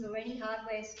Bunnings or any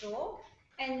hardware store,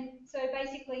 and so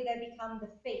basically they become the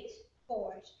feet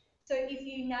for it. So if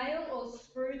you nail or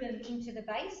screw them into the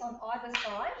base on either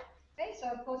side, okay, so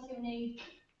of course you'll need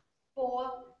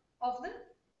 4 of them,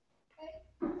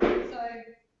 okay, so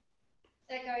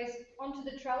that goes onto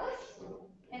the trellis,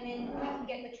 and then we can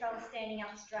get the trellis standing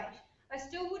up straight. I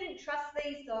still wouldn't trust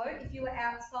these though if you were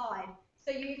outside.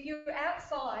 So if you were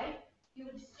outside, you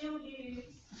would still use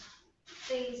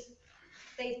these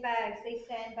bags, these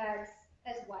sandbags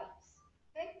as weights.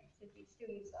 Okay, so you still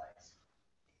use those.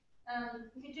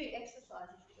 You can do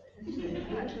exercises with a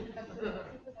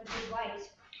good weight.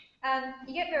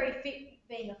 You get very fit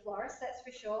being a florist, that's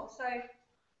for sure. So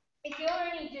if you're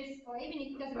only just, or even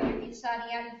if it doesn't matter if you're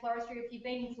starting out in floristry, or if you've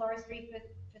been in floristry for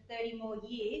 30 more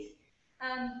years,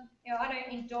 I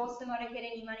don't endorse them, I don't get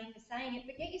any money for saying it,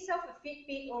 but get yourself a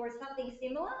Fitbit or something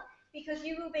similar, because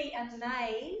you will be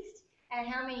amazed at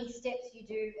how many steps you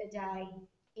do a day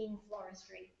in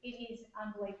floristry. It is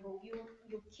unbelievable.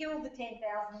 You'll kill the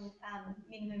 10,000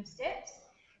 minimum steps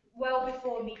well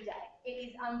before midday. It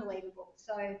is unbelievable.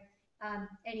 So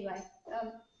anyway,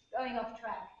 going off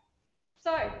track.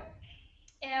 So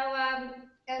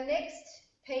our next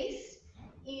piece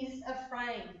is a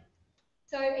frame.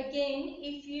 So again,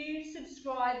 if you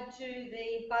subscribe to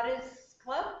the Butters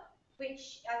Club,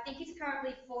 which I think is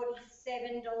currently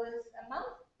 $47 a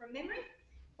month from memory,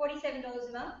 $47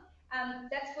 a month,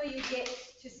 that's where you get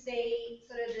to see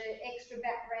sort of the extra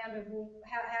background of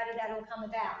how did that all come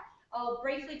about. I'll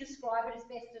briefly describe it as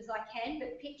best as I can,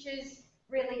 but pictures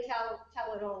really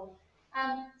tell it all.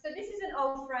 So this is an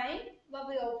old frame,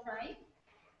 lovely old frame.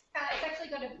 It's actually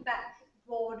got a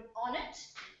backboard on it.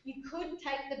 You could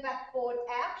take the backboard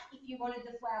out if you wanted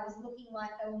the flowers looking like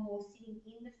they were more sitting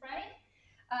in the frame.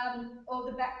 Or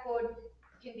the backboard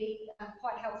can be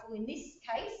quite helpful in this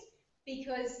case,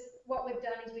 because what we've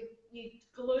done is we've used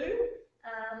glue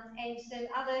and some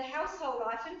other household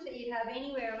items that you'd have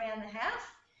anywhere around the house,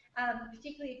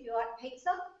 particularly if you like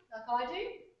pizza, like I do.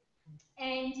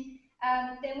 And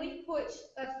then we've put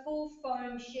a full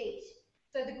foam sheet.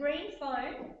 So the green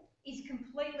foam is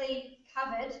completely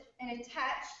covered and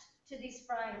attached to this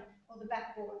frame, or the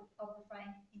backboard of the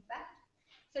frame, in fact.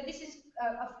 So this is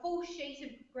a full sheet of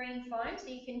green foam, so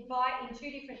you can buy it in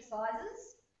 2 different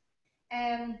sizes.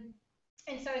 And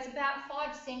so it's about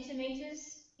 5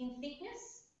 centimetres in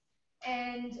thickness,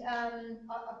 and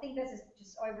I think that's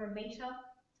just over a metre.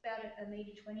 It's about a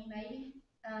metre 20 maybe.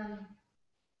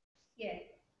 Yeah,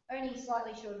 only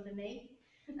slightly shorter than me.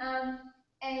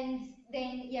 And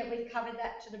then, yeah, we've covered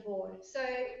that to the board. So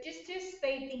just to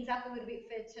speed things up a little bit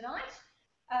for tonight,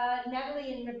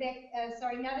 Natalie and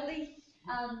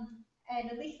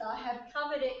Alyssa have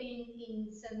covered it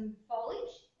in some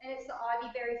foliage, and it's the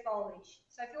ivyberry foliage.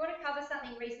 So if you want to cover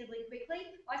something reasonably quickly,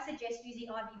 I suggest using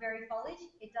ivyberry foliage.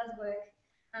 It does work.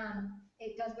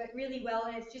 It does work really well,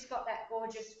 and it's just got that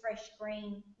gorgeous fresh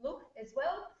green look as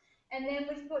well. And then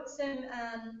we've put some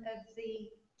of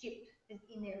the gyp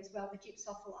in there as well, the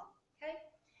gypsophila. Okay.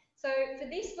 So for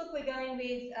this look, we're going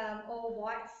with all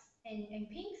whites and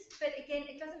pinks, but again,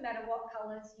 it doesn't matter what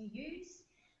colours you use,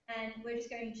 and we're just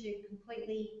going to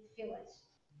completely fill it.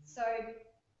 So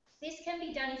this can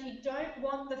be done if you don't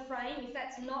want the frame, if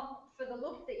that's not for the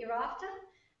look that you're after,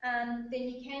 then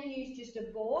you can use just a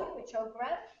board, which I'll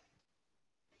grab.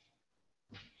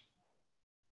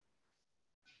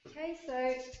 Okay,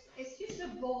 so it's just a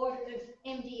board of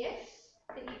MDF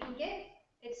that you can get.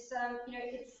 It's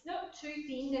it's not too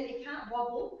thin that it can't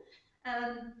wobble,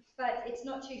 but it's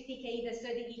not too thick either, so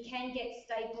that you can get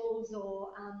staples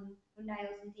or your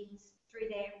nails and things through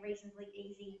there reasonably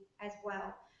easy as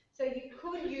well. So you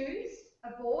could use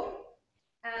a board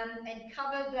and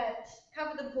cover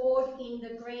the board in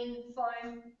the green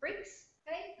foam bricks,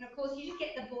 okay? And of course you just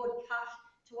get the board cut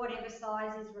to whatever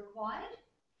size is required.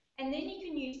 And then you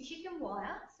can use chicken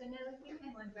wire. So now if you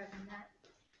don't mind grabbing that.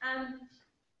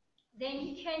 Then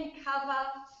you can cover,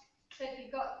 so if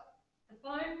you've got the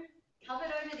foam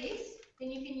covered over this, then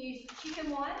you can use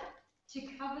chicken wire to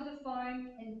cover the foam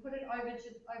and put it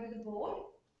over the board.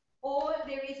 Or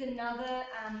there is another,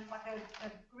 like a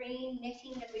green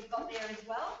netting that we've got there as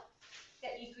well,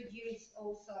 that you could use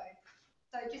also.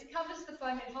 So it just covers the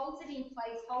foam, it holds it in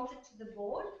place, holds it to the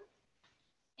board,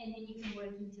 and then you can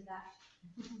work into that.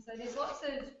 So there's lots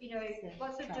of,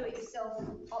 lots of do-it-yourself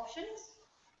options,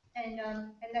 and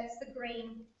that's the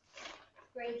green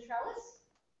trellis.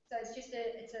 So it's just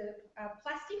a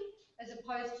plastic as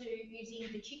opposed to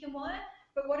using the chicken wire.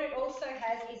 But what it also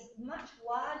has is much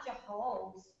larger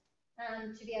holes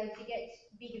to be able to get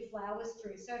bigger flowers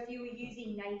through. So if you were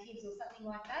using natives or something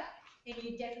like that, then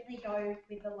you definitely go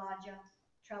with the larger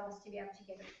trellis to be able to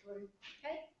get it through.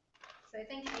 Okay. So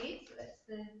thank you. So that's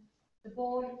the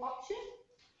board option.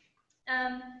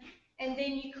 And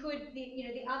then you could,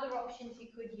 the other options you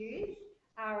could use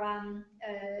are,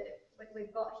 what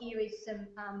we've got here is some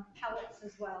pallets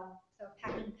as well, so a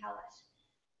packing pallet.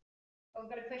 Oh, we've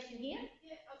got a question here?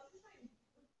 Yeah, I was just saying,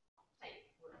 tape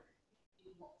would do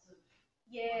lots of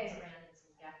yeah. ones around and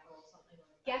some gaffer or something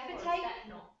like that. Gaffer Or tape? is that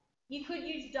not? You could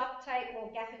use duct tape or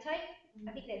gaffer tape.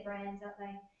 I think they're brands, aren't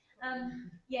they?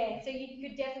 Yeah, so you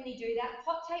could definitely do that.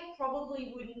 Hot tape probably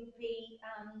wouldn't be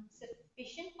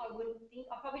sufficient, I wouldn't think.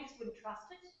 I probably just wouldn't trust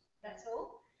it, that's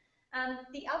all.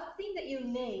 The other thing that you'll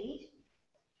need,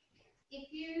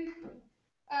 if you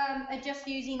are just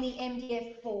using the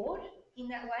MDF board in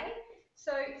that way,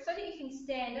 so that you can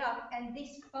stand up and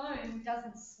this foam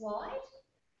doesn't slide,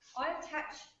 I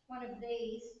attach one of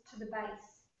these to the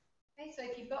base. Okay, so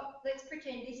if you've got, let's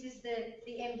pretend this is the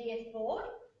MDF board,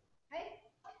 okay?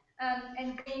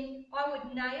 And then I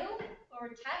would nail or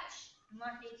attach, I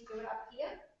might need to do it up here,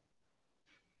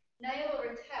 nail or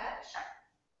attach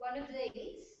one of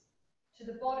these to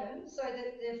the bottom so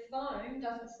that the foam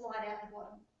doesn't slide out the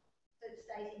bottom, so it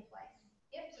stays in place.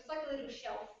 Yep, so it's like a little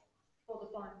shelf for the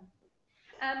foam.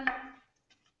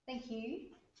 Thank you.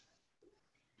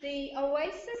 The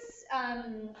Oasis,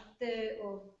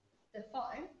 the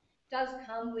foam, does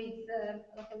come with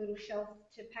like a little shelf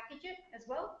to package it as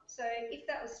well. So if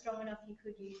that was strong enough, you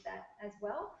could use that as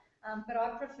well. But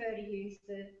I prefer to use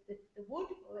the wood,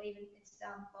 or even it's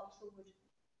balsa wood.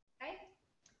 Okay.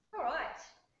 All right.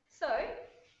 So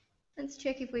let's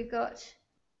check if we've got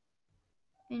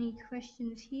any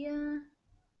questions here.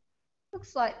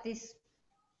 Looks like this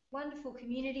wonderful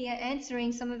community are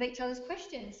answering some of each other's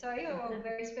questions. So you're all a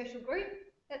very special group.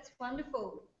 That's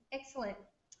wonderful. Excellent.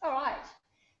 All right.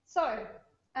 So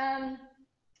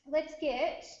let's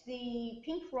get the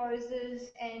pink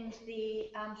roses and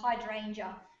the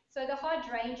hydrangea. So the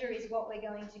hydrangea is what we're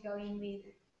going to go in with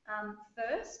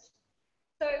first.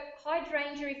 So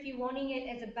hydrangea, if you're wanting it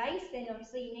as a base, then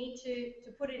obviously you need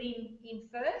to put it in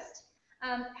first.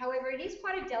 However, it is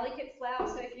quite a delicate flower,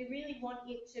 so if you really want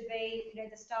it to be,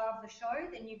 the star of the show,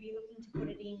 then you'd be looking to put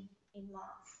it in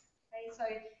last. Okay, so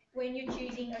when you're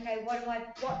choosing, okay,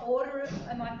 what order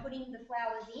am I putting the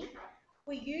flowers in?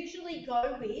 We usually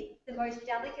go with the most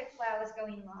delicate flowers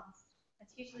going last.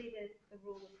 That's usually the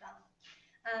rule of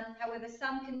thumb. However,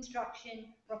 some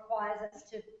construction requires us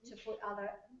to put other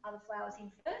flowers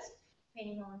in first,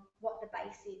 depending on what the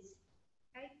base is.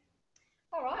 Okay.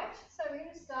 All right. So we're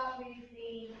going to start with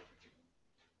the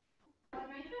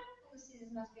hydrangea. The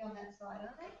scissors must be on that side,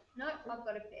 aren't they? No, I've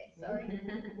got a pair. Sorry.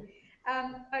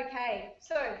 Okay.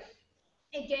 So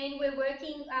again, we're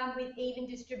working with even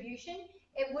distribution.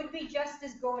 It would be just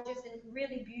as gorgeous and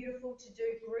really beautiful to do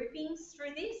groupings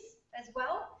through this as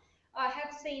well. I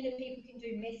have seen that people can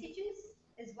do messages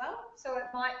as well. So it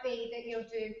might be that you'll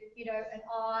do, an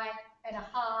I and a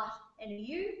heart and a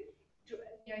U.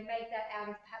 Make that out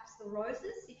of perhaps the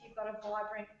roses. If you've got a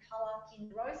vibrant colour in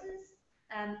the roses,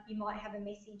 you might have a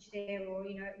message there, or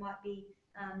it might be,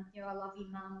 I love you,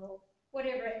 Mum, or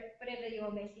whatever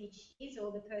your message is,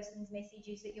 or the person's message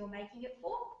is that you're making it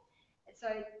for. So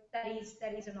that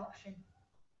is an option.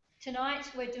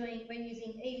 Tonight we're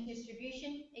using even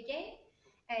distribution again,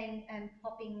 and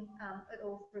popping it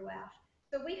all throughout.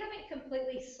 So we haven't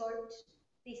completely soaked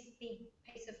this big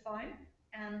piece of foam.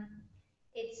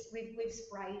 We've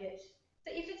sprayed it.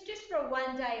 So if it's just for a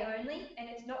 1 day only and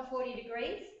it's not 40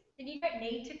 degrees, then you don't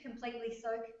need to completely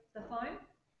soak the foam.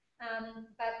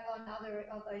 but on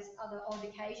those other odd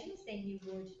occasions, then you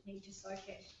would need to soak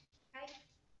it. Okay.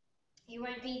 You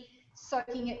won't be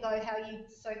soaking it though how you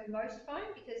soak most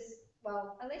foam because,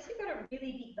 well, unless you've got a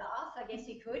really big bath, I guess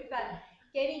you could, but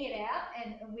getting it out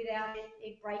and without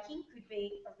it breaking could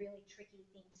be a really tricky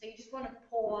thing. So you just want to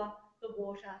pour the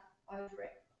water over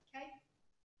it. Okay.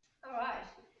 All right.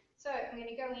 So I'm going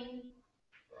to go in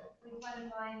with one of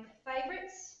my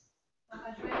favourites, the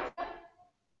hydrangea.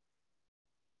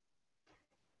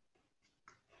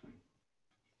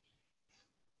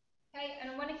 Okay,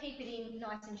 and I want to keep it in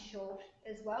nice and short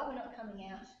as well. We're not coming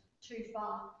out too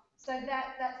far. So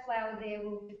that flower there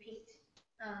will depict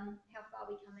how far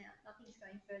we come out. Nothing's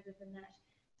going further than that.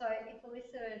 So if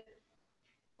Alyssa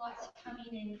likes to come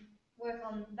in and work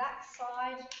on that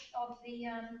side of the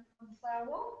flower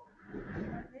wall,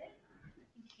 right there.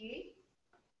 Thank you.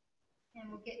 And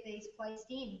we'll get these placed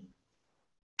in.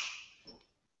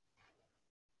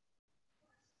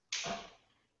 So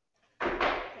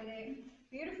they're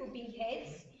beautiful big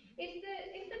heads. If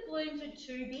the blooms are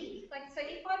too big, like so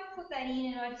if I put that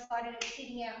in and I decided it's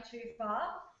sitting out too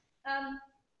far,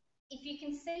 if you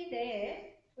can see there,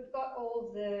 we've got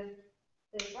all the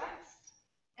bracts,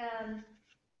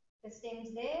 the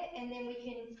stems there, and then we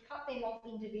can cut them off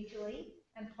individually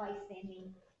and place them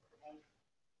in. Okay.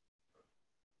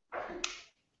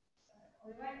 So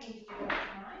we won't need to do that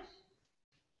tonight.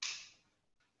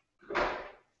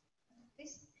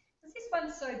 This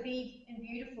one's so big and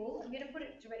beautiful, I'm going to put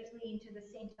it directly into the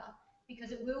centre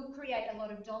because it will create a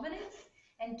lot of dominance,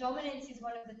 and dominance is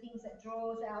one of the things that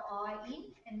draws our eye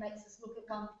in and makes us look at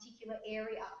one particular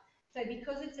area. So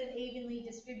because it's an evenly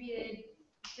distributed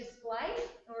display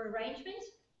or arrangement,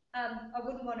 I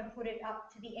wouldn't want to put it up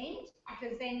to the end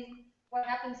because then what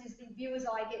happens is the viewer's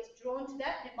eye gets drawn to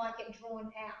that and it might get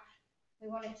drawn out. We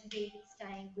want it to be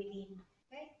staying within,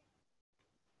 okay?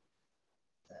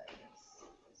 So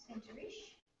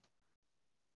centre-ish,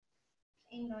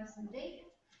 in nice and deep.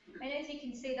 And as you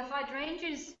can see, the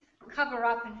hydrangeas cover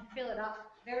up and fill it up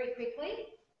very quickly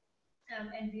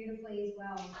and beautifully as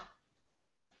well.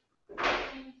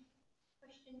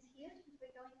 Questions here as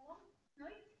we're going along? No?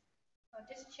 I'll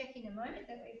just check in a moment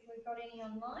that if we've got any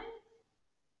online.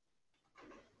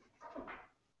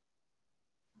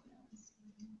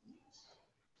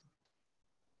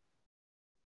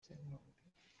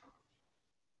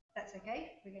 That's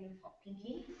okay, we're going to pop in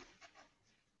here.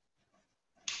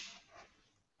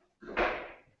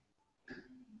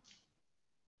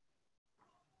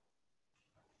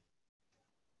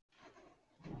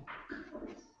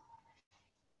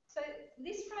 So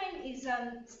this frame is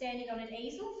standing on an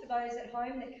easel for those at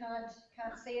home that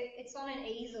can't see it. It's on an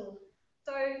easel.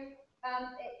 So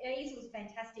an easel is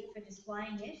fantastic for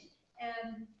displaying it.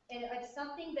 And it's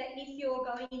something that if you're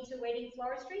going into wedding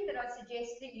floristry that I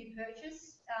suggest that you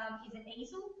purchase is an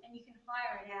easel, and you can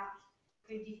hire it out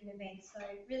for different events. So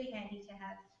really handy to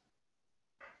have.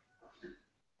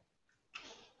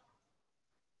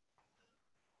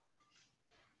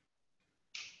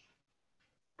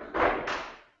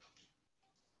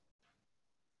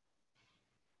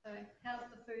 So how's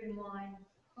the food and wine?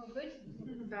 All good?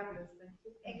 Fabulous,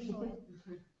 thank you. Excellent.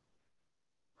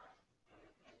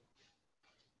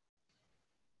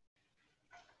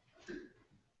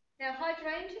 Now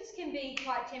hydrangeas can be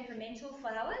quite temperamental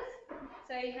flowers.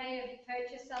 So you may have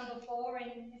purchased some before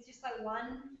and it's just like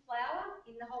one flower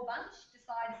in the whole bunch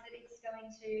decides that it's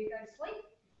going to go to sleep.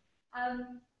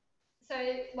 So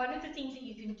one of the things that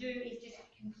you can do is just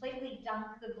completely dunk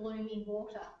the bloom in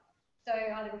water. So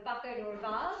either a bucket or a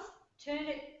vase, turn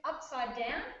it upside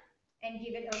down and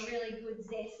give it a really good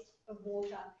zest of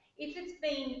water. If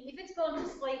it's gone to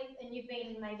sleep and you've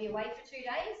been maybe away for 2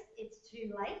 days, it's too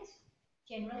late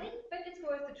generally, but it's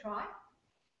worth a try.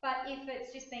 But if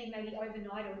it's just been maybe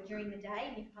overnight or during the day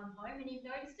and you've come home and you've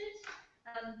noticed it,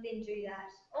 then do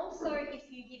that. Also, if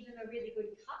you give them a really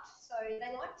good cut, so they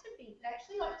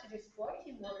actually like to just float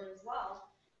in water as well.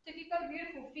 So if you've got a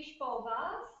beautiful fishbowl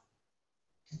vase,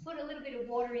 just put a little bit of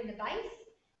water in the base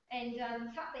and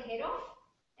cut the head off,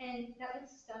 and that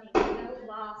looks stunning. And that will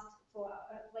last for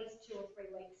at least 2 or 3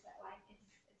 weeks that way.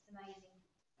 It's amazing.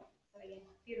 So yeah,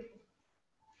 beautiful.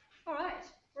 All right,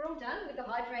 we're all done with the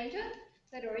hydrangea.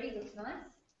 That already looks nice.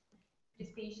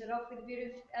 Just finished it off with a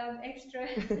bit of extra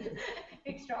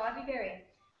ivy berry.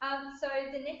 So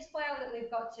the next flower that we've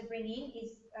got to bring in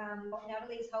is what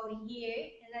Natalie's holding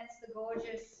here, and that's the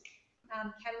gorgeous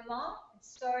chamomile.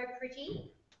 It's so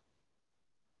pretty.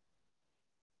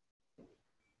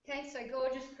 Okay, so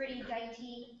gorgeous, pretty,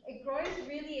 dainty. It grows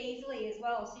really easily as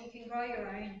well, so you can grow your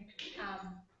own.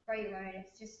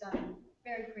 It's just stunning,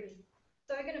 very pretty.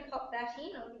 So we're going to pop that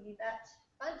in. I'll give you that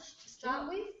bunch to start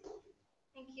with.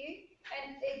 Thank you.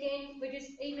 And again, we're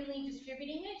just evenly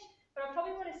distributing it, but I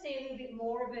probably want to see a little bit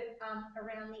more of it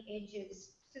around the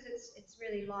edges because it's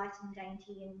really light and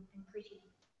dainty and pretty.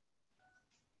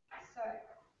 So.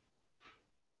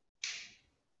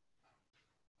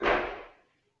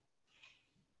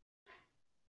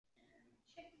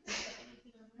 Check if there's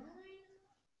anything online.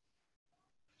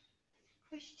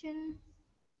 Question.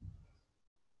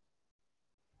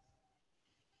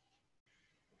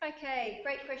 Okay,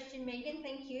 great question, Megan,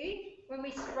 thank you. When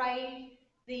we spray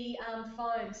the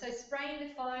foam, so spraying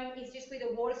the foam is just with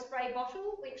a water spray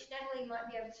bottle, which Natalie might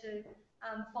be able to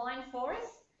find for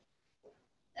us.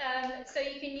 So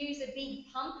you can use a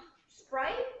big pump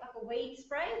spray, like a weed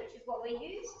spray, which is what we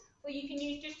use, or you can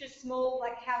use just a small,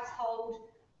 like, household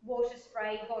water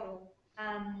spray bottle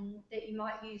that you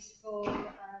might use for, I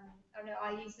don't know,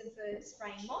 I use them for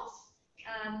spraying moss.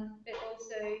 But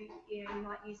also, you know, you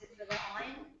might use it for the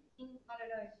iron. I don't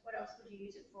know, what else would you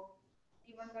use it for?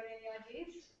 Anyone got any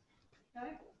ideas? No?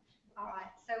 All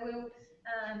right, so we'll,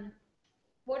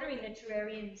 watering the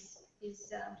terrariums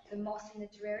is, the moss in the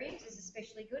terrariums is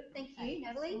especially good. Thank you,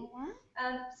 Natalie.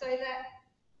 So that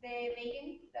there,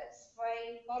 Megan, that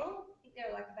spray bottle, I think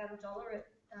they're like about $1 at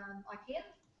IKEA.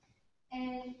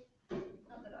 And,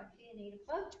 not that IKEA need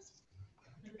a plug.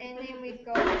 And then we've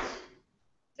got,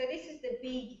 so this is the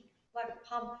big, like,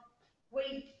 pump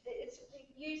weed. It's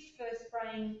used for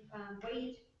spraying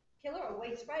weed killer or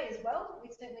weed spray as well. We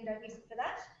certainly don't use it for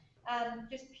that.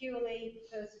 Just purely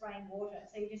for spraying water.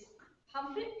 So you just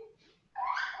pump it,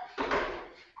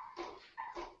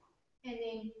 and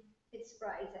then it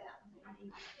sprays out.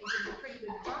 It gives a pretty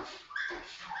good pump,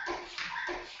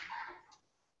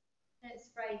 and it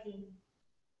sprays in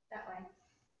that way.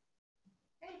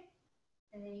 Okay,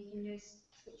 and then you can just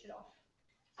switch it off.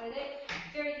 So they're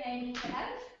very handy to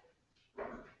have.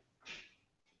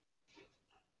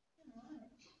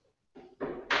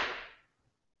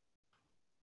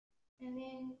 And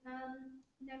then,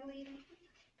 Natalie,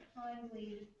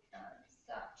 kindly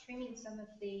start trimming some of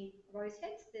the rose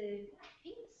heads, the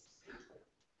pinks.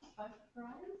 Both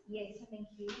varieties? Yes, thank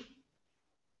you.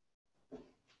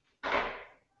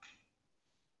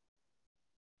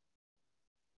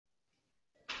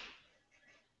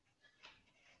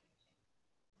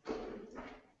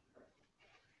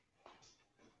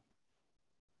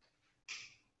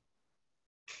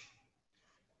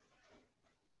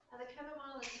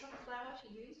 Chamomile and sunflower to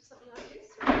use, something like this?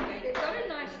 They've got a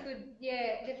nice good,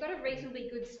 yeah, they've got a reasonably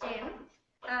good stem,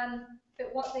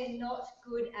 but what they're not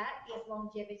good at is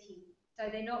longevity. So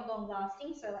they're not long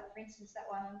lasting. So like, for instance, that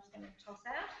one I'm just going to toss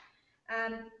out.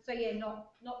 So yeah,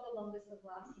 not the longest of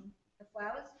lasting, the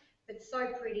flowers, but so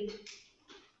pretty.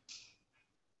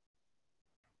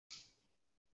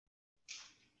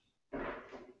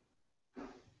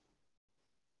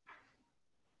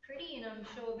 Pretty, and I'm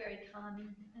sure very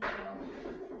calming as well.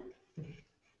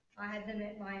 I had them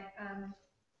at my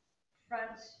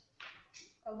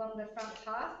along the front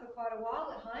path for quite a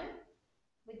while at home,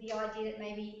 with the idea that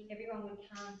maybe everyone would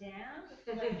calm down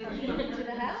before they come into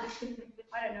the house.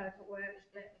 I don't know if it works,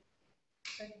 but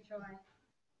I can try.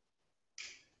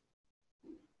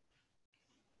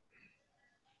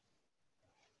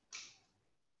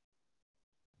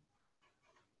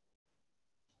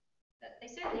 But they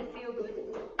certainly feel good,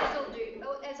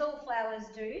 as all flowers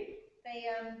do. They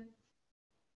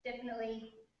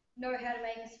definitely know how to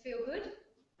make us feel good,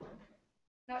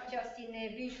 not just in their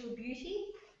visual beauty,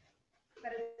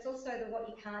 but it's also the what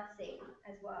you can't see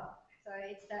as well. So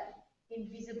it's that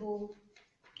invisible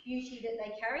beauty that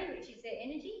they carry, which is their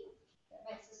energy, that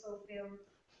makes us all feel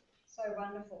so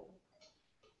wonderful.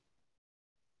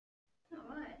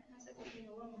 All right, how's it looking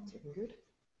along? It's looking good.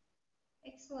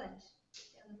 Excellent.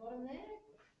 Down the bottom there.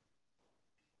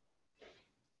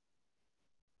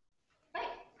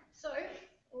 Right, so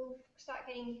we'll start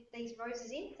getting these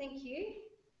roses in. Thank you.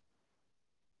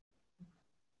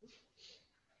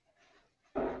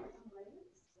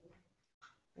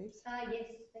 Yes,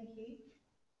 thank you.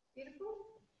 Beautiful.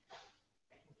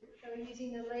 So we're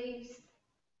using the leaves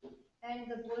and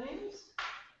the blooms.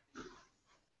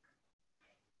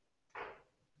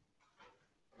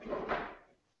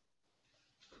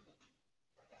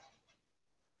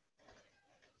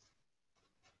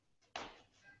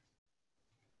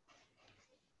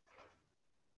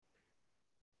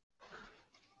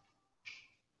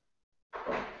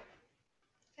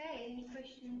 Okay, any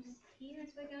questions here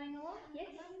as we're going along? Yes?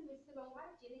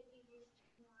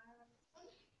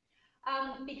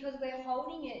 Because we're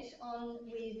holding it on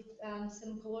with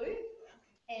some glue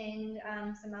and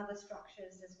some other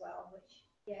structures as well, which,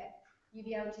 yeah, you'll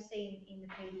be able to see in the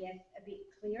PDF a bit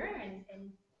clearer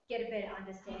and get a better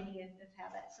understanding of how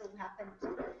that's all happened.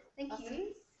 Thank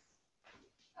you.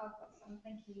 I've got some,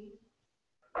 thank you.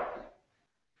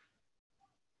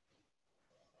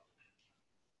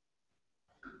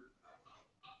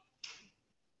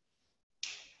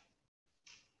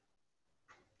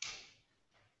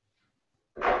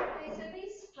 Okay, so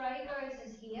these spray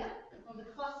roses here, or the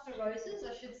cluster roses,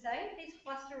 I should say, these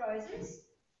cluster roses,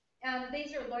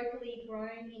 these are locally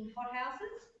grown in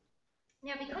hothouses.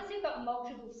 Now, because they've got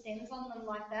multiple stems on them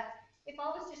like that, if I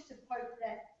was just to poke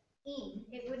that in,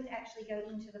 it wouldn't actually go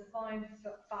into the foam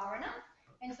far enough,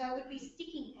 and so it would be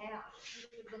sticking out, which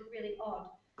would look really odd.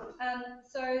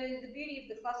 So the beauty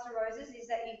of the cluster roses is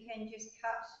that you can just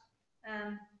cut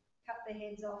the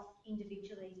heads off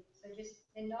individually. So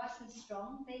they're nice and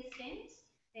strong, these stems.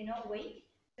 They're not weak,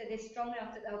 so they're strong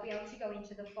enough that they'll be able to go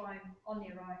into the foam on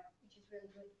their own, which is really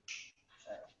good.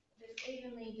 So just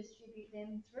evenly distribute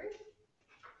them through.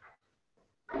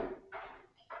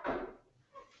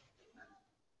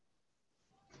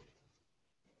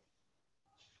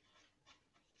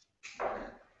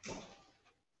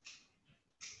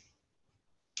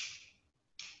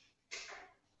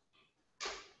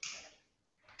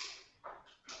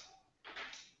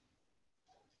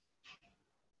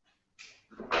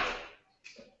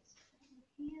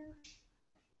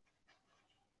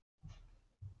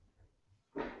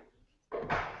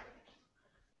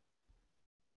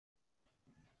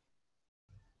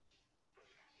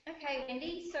 Okay,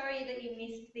 Wendy, sorry that you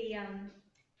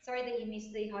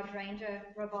missed the hydrangea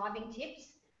reviving tips.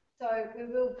 So we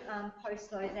will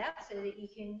post those out so that you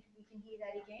can hear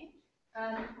that again.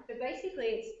 But basically,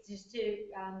 it's just to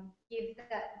give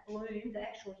that bloom, the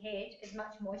actual head, as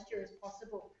much moisture as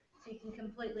possible, so you can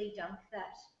completely dunk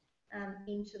that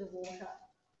into the water.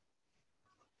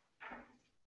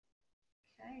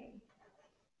 Okay.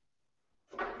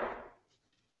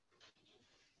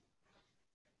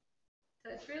 So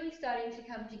it's really starting to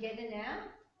come together now.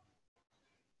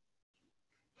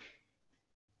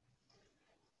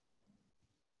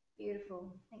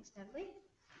 Beautiful. Thanks, Natalie.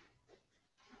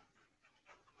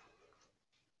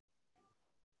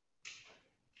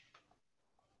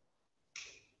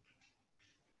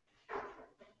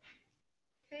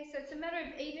 Okay, so it's a matter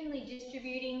of evenly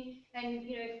distributing and,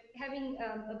 you know, having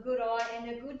a good eye and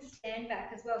a good stand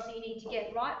back as well. So you need to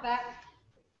get right back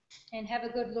and have a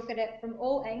good look at it from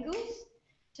all angles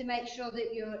to make sure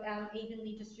that you're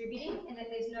evenly distributing and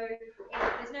that there's no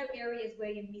areas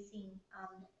where you're missing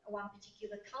one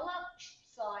particular colour,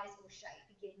 size or shape.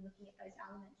 Again, looking at those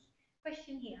elements.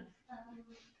 Question here.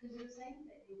 Because you were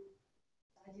saying that it's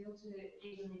ideal to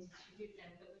evenly distribute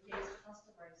them, but with these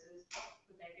cluster roses,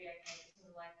 would they be okay to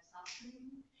sort of like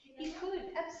substring? You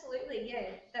could, absolutely,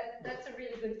 yeah. That's a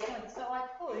really good point. So I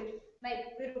could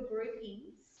make little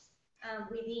groupings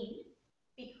within,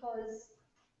 because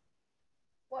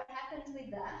what happens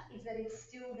with that is that it's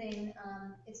still then,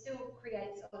 it still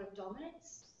creates a lot of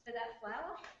dominance for that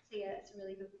flower. So yeah, that's a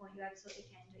really good point. You absolutely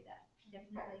can do that.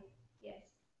 Definitely, yes.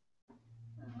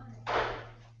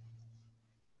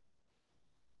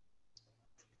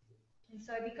 And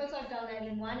so because I've done that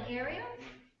in one area,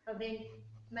 I'll then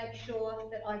make sure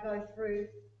that I go through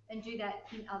and do that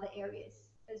in other areas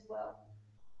as well.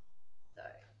 So,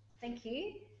 thank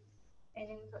you. And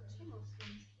then we've got two more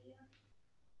stems here.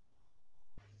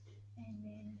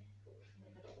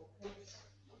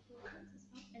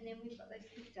 And then we've got those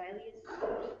pink dahlias.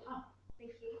 Oh,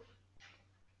 thank you.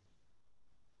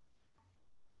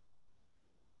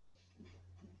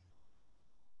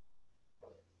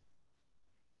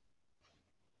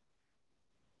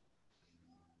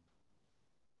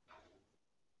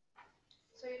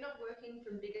 So you're not working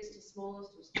from biggest to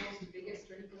smallest or smallest to biggest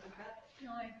or anything like that?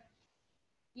 No.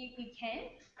 You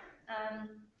can.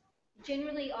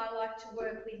 Generally, I like to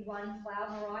work with one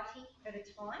flower variety at a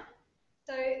time.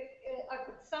 So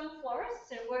some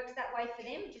florists, and it works that way for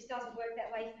them, it just doesn't work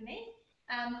that way for me,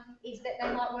 is that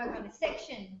they might work on a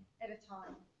section at a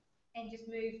time and just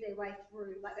move their way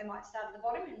through. Like they might start at the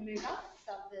bottom and move up,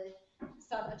 start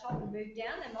at the top and move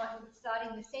down. They might start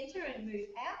in the centre and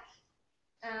move out.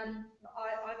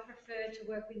 I prefer to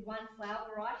work with one flower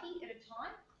variety at a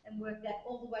time and work that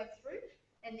all the way through,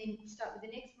 and then start with the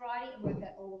next variety and work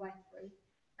that all the way through.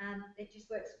 It just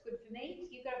works good for me.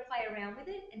 You've got to play around with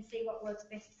it and see what works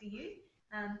best for you,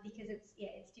 because it's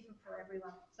different for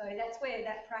everyone. So that's where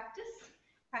that practice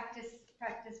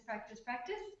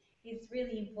is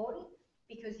really important,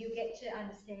 because you'll get to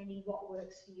understanding what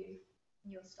works for you and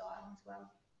your style as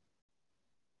well.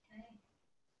 Okay.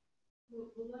 Will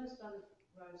those other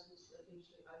roses that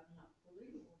usually open up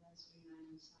fully, or those remain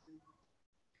the same?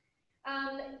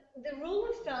 The rule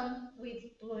of thumb with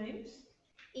blooms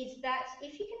is that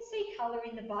if you can see colour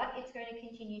in the bud, it's going to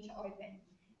continue to open.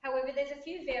 However, there's a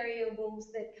few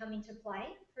variables that come into play.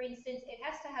 For instance, it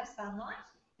has to have sunlight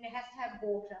and it has to have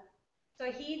water.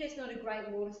 So here there's not a great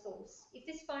water source. If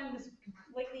this foam was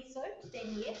completely soaked,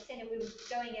 then yes, and it was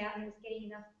going out and it was getting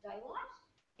enough daylight,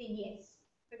 then yes.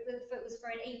 But if it was for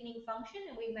an evening function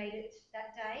and we made it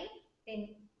that day,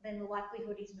 then the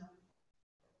likelihood is no.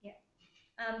 Yeah.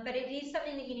 But it is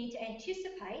something that you need to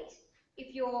anticipate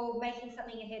if you're making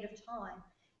something ahead of time.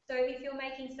 So if you're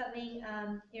making something,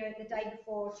 the day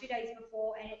before, 2 days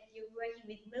before, and you're working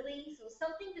with lilies or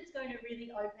something that's going to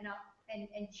really open up and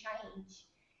change,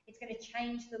 it's going to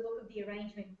change the look of the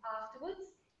arrangement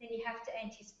afterwards, then you have to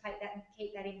anticipate that and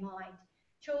keep that in mind.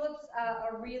 Tulips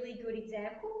are a really good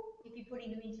example if you're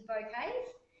putting them into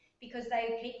bouquets because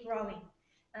they keep growing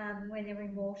when they're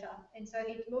in water. And so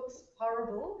it looks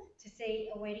horrible to see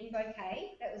a wedding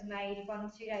bouquet that was made 1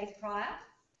 or 2 days prior,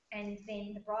 and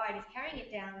then the bride is carrying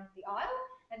it down the aisle,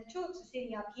 and the tulips are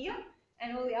sitting up here,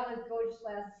 and all the other gorgeous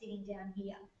flowers are sitting down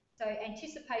here. So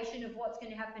anticipation of what's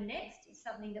going to happen next is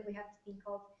something that we have to think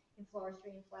of in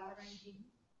floristry and flower arranging.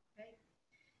 Okay.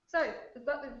 So we've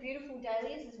got the beautiful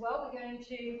dahlias as well. We're going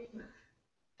to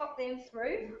pop them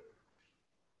through.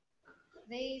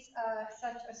 These are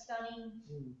such a stunning,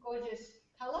 gorgeous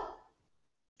colour,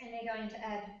 and they're going to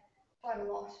add quite a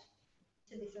lot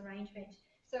to this arrangement.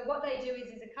 So what they do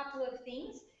is a couple of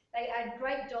things. They add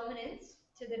great dominance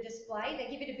to the display. They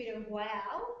give it a bit of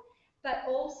wow, but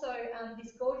also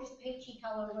this gorgeous peachy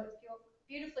colour works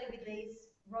beautifully with these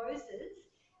roses.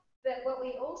 But what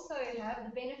we also have,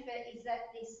 the benefit is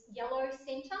that this yellow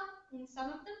centre in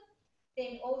some of them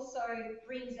then also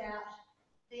brings out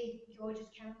the gorgeous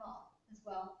caramel as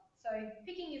well. So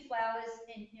picking your flowers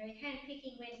and hand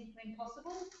picking when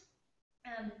possible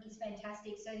is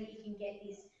fantastic so that you can get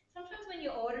this. Sometimes when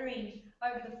you're ordering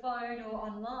over the phone or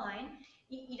online,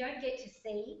 you don't get to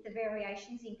see the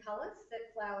variations in colours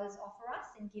that flowers offer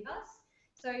us and give us.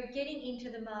 So getting into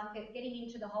the market, getting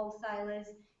into the wholesalers,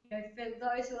 for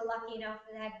those who are lucky enough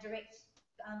to have direct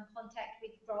contact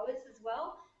with growers as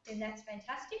well, then that's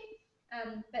fantastic.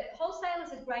 But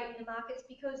wholesalers are great in the markets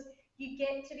because you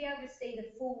get to be able to see the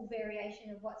full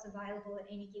variation of what's available at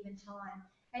any given time.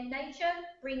 And nature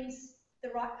brings the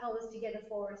right colours together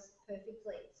for us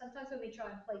perfectly. Sometimes when we try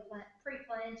and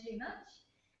pre-plan too much,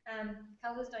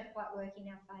 colours don't quite work in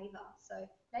our favour. So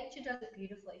nature does it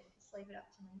beautifully. Just leave it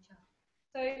up to nature.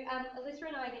 So Alyssa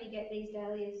and I are going to get these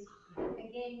dahlias,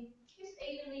 again, just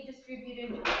evenly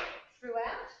distributed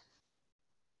throughout.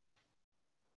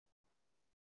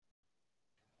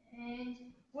 And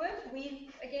work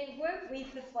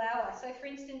with the flower. So for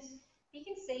instance, you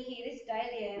can see here this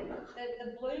dahlia,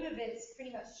 the bloom of it's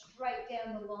pretty much straight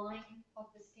down the line of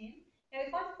the stem. Now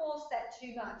if I force that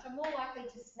too much, I'm more likely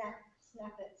to snap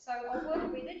it. So I'll work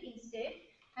with it instead,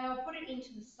 and I'll put it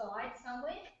into the side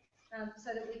somewhere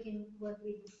so that we can work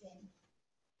with the stem.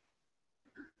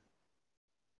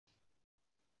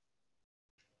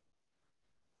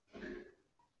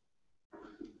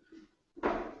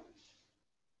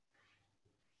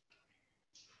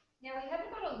 Now we haven't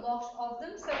got a lot of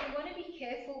them, so we want to be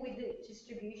careful with the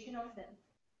distribution of them.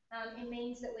 It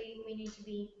means that we need to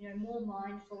be more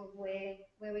mindful of where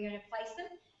we're going to place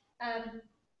them.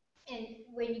 And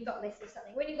when you've got less of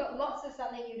something, when you've got lots of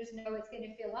something, you just know it's going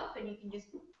to fill up, and you can just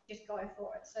go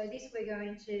for it. So this we're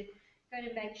going to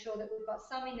make sure that we've got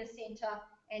some in the centre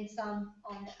and some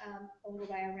on all the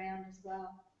way around as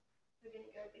well. We're going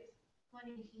to go with one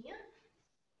in here.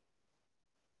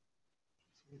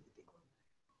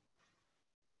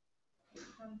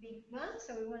 One big one,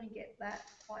 so we want to get that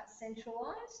quite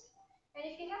centralised. And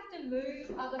if you have to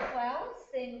move other flowers,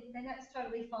 then that's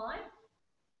totally fine.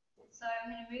 So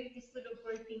I'm going to move this little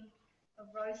grouping of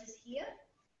roses here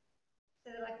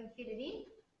so that I can fit it in.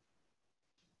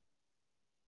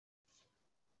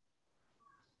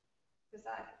 Because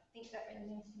I think that really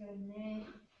needs to go in there,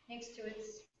 next to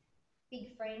its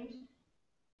big friend.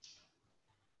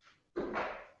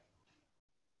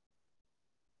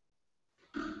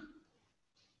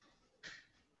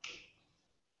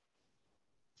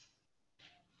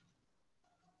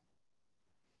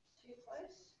 Too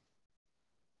close.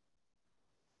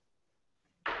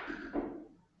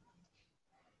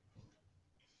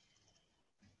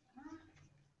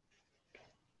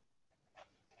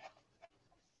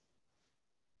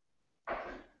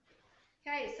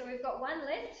 Okay, so we've got one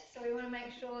left, so we want to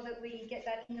make sure that we get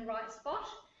that in the right spot.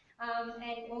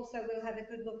 And also we'll have a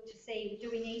good look to see, do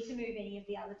we need to move any of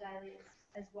the other dahlias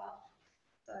as well?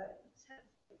 So let's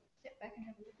step back and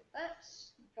have a look at that.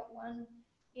 We've got one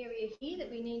area here that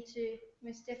we need to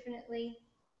most definitely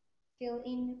fill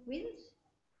in with.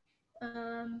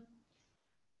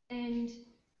 And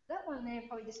that one there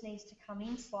probably just needs to come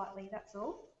in slightly, that's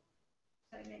all.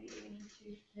 So maybe even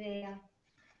into there.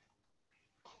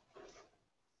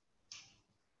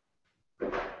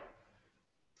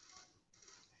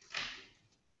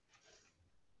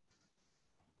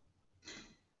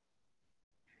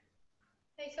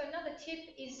 Okay, so another tip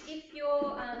is if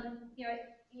you're,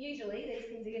 usually these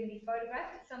things are going to be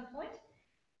photographed at some point.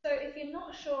 So if you're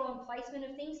not sure on placement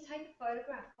of things, take a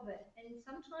photograph of it. And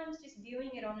sometimes just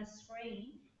viewing it on a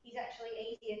screen is actually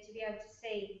easier to be able to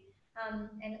see.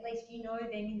 And at least you know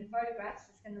then in the photographs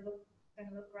it's going to look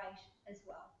great as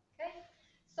well. Okay,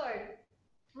 so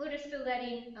we'll just fill that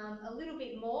in a little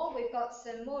bit more. We've got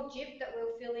some more gyp that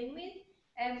we'll fill in with.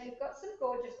 And we've got some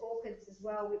gorgeous orchids as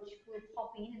well, which will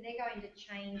pop in, and they're going to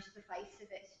change the face of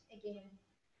it again.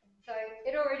 So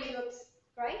it already looks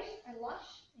great and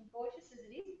lush and gorgeous as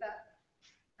it is, but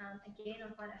again, I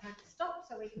find it hard to stop,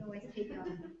 so we can always keep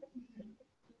going.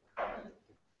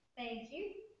 Thank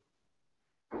you.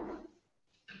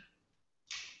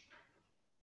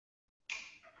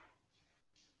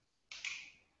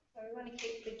 So we want to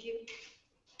keep the gyp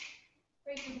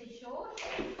reasonably short.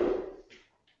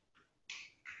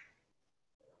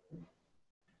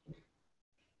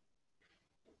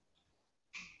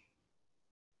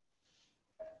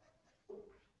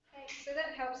 So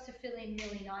that helps to fill in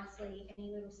really nicely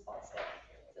any little spots there.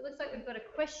 So it looks like we've got a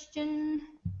question.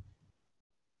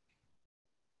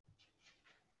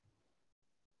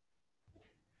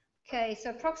 Okay, so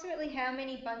approximately how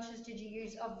many bunches did you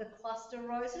use of the cluster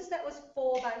roses? That was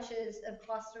 4 bunches of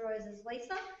cluster roses,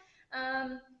 Lisa.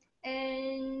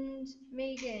 And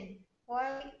Megan, why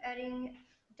are we adding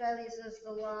dahlias as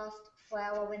the last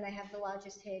flower when they have the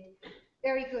largest head?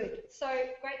 Very good. So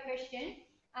great question.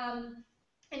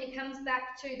 And it comes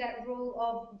back to that rule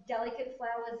of delicate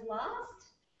flowers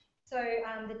last. So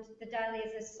the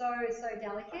dahlias are so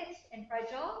delicate and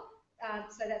fragile.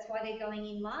 So that's why they're going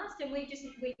in last. And we've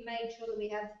made sure that we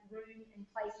have room and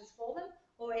places for them.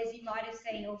 Or as you might have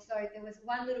seen also, there was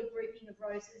one little grouping of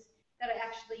roses that I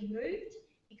actually moved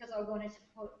because I wanted to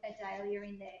put a dahlia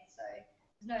in there. So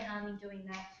there's no harm in doing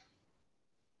that.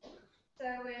 So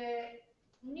we're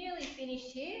nearly finished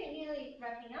here, nearly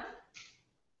wrapping up.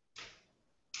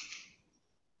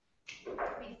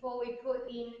 Before we put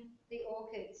in the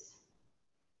orchids.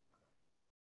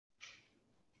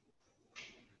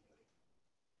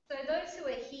 So those who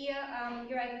are here,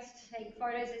 you're able to take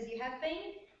photos as you have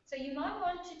been. So you might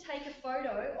want to take a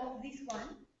photo of this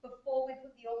one before we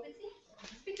put the orchids in,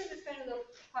 just because it's going to look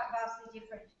quite vastly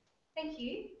different. Thank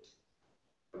you.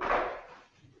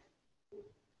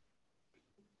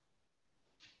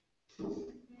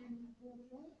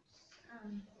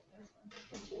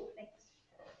 Thanks.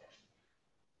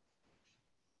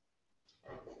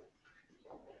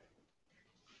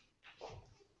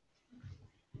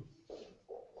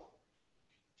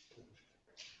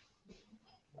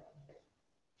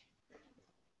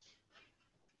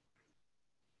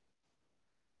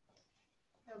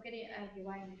 I'll get it out of your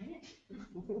way in a minute.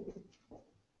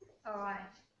 All right,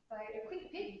 so a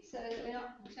quick pick so that we're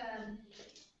not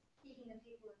keeping the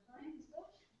people at home as well.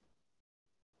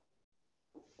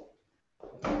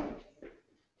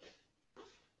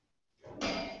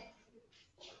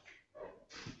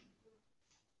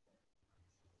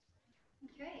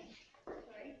 Okay,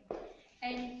 sorry.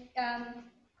 And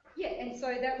and so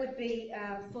that would be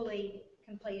fully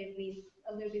completed with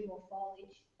a little bit more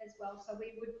foliage as well. So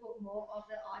we would put more of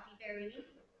the ivy berry in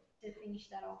to finish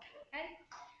that off, okay?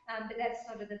 But that's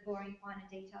sort of the boring finer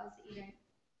details that you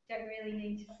don't really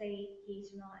need to see here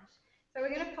tonight. So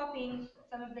we're going to pop in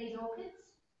some of these orchids.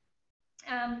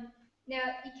 Now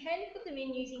you can put them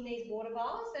in using these water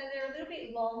bars, so they're a little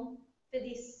bit long for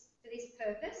this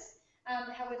purpose.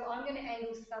 However, I'm going to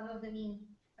angle some of them in,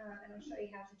 and I'll show you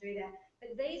how to do that.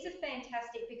 But these are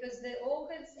fantastic because the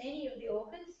orchids, any of the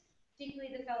orchids,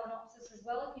 particularly the Phalaenopsis as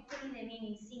well, if you're putting them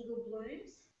in single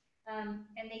blooms,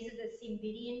 and these are the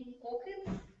Cymbidium orchids,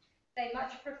 they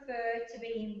much prefer to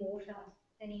be in water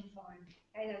than in foam.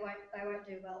 Okay, they won't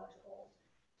do well at all.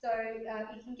 So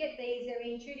you can get these, they're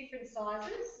in 2 different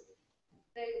sizes.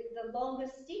 The longer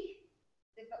stick,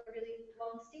 they've got the really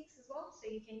long sticks as well, so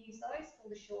you can use those,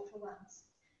 or the shorter ones.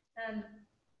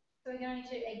 So we're going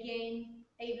to, again,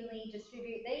 evenly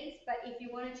distribute these, but if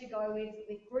you wanted to go with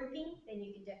grouping, then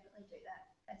you can definitely do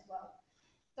that as well.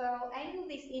 So I'll angle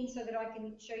this in so that I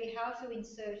can show you how to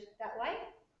insert that way.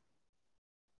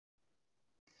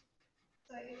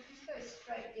 So it just goes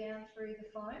straight down through the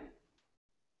foam,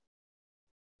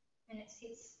 and it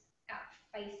sits out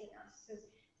facing us. So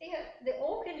The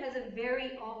orchid has a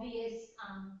very obvious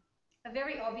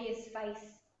face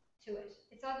to it.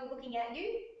 It's either looking at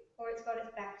you or it's got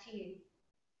its back to you.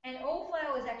 And all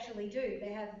flowers actually do.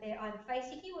 They're either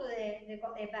facing you or they've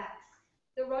got their backs.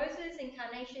 The roses and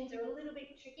carnations are a little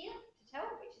bit trickier to tell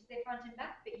which is their front and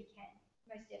back, but you can,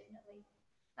 most definitely.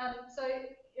 So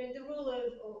the rule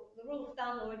of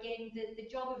thumb, or again, the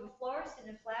job of a florist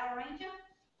and a flower arranger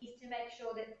is to make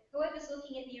sure that whoever's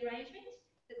looking at the arrangement,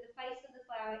 that the face of the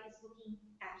flower is looking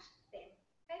at them.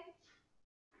 Okay?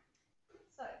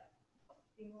 So, a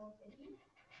few more in.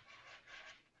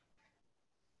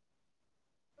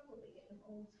 Probably get them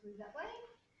all through that way.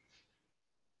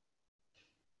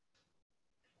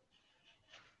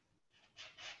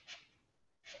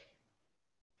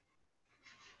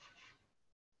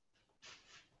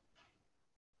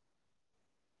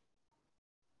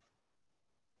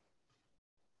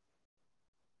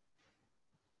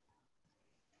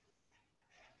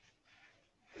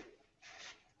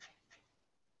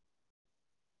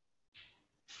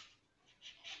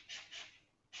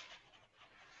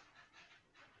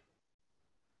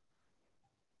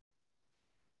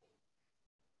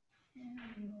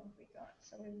 And what have we got?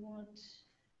 So we want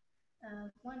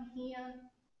one here,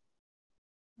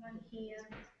 one here.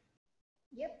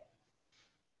 Yep.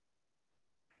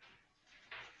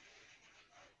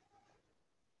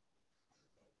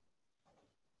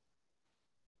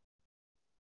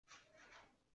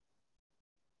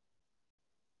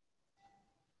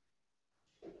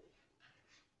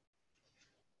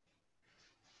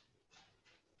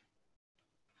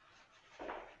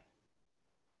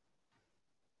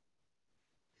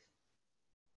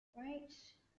 Right.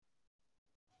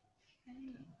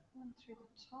 Okay, one through the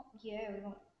top. Yeah, we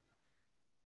want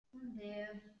one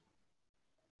there.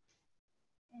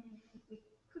 And we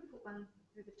could put one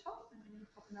through the top and then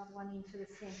pop another one into the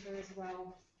centre as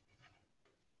well.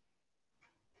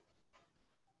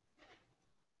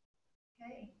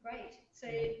 Okay, great. So,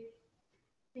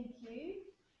 thank you.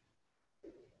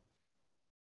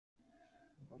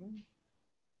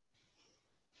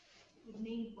 We'd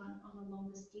need one on a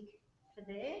longer stick for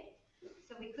there.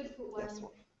 So we could put one in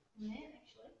there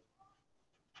actually.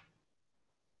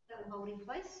 That will hold in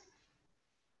place.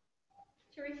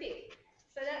 Terrific.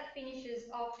 So that finishes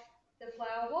off the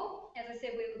flower wall. As I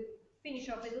said, we will finish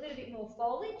off with a little bit more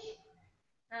foliage.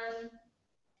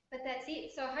 But that's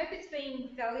it. So I hope it's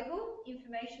been valuable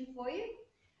information for you.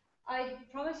 I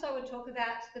promised I would talk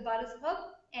about the Budders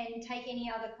Club and take any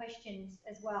other questions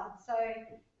as well. So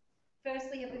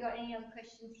firstly, have we got any other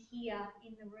questions here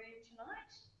in the room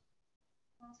tonight?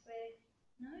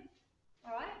 No?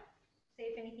 All right. See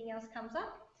if anything else comes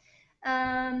up.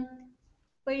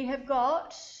 We have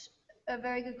got a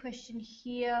very good question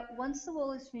here. Once the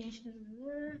wall is finished,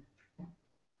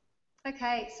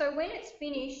 okay, so when it's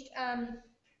finished,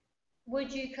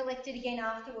 would you collect it again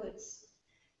afterwards?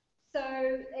 So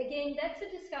again, that's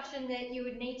a discussion that you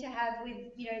would need to have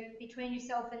with, between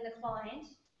yourself and the client,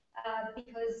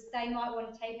 because they might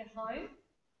want to take it home.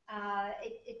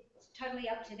 It's totally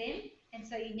up to them, and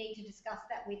so you need to discuss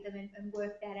that with them and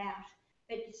work that out.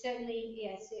 But certainly,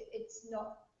 yes, it's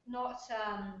not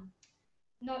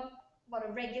what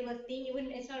a regular thing.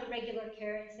 It's not a regular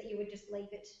occurrence that you would just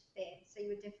leave it there. So you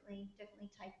would definitely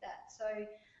take that. So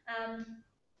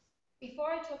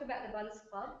before I talk about the Budders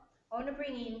Club, I want to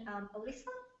bring in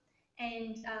Alyssa,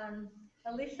 and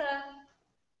Alyssa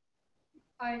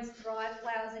owns Thrive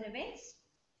Flowers and Events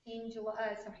in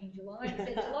July. In July. I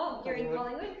said Geelong. You're in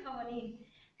Collingwood. Come on in.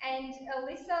 And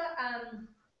Alyssa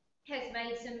has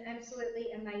made some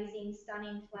absolutely amazing,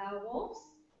 stunning flower walls.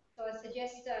 So I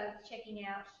suggest checking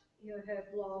out her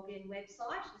blog and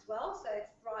website as well. So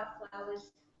it's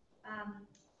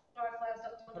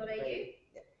thriveflowers.com.au.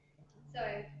 Yep.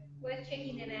 So worth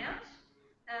checking them out.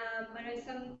 I know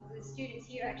some of the students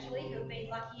here actually who have been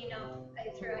lucky enough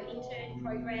through our intern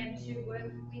program to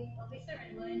work with Alyssa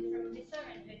and learn from Alyssa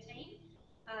and her team.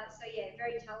 So yeah,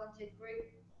 very talented group.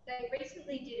 They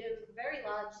recently did a very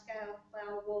large scale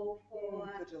flower wall for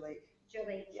Joliet.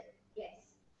 Yep. Yes.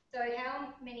 So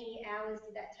how many hours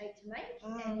did that take to make,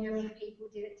 and how many people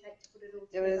did it take to put it all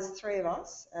together? There was 3 of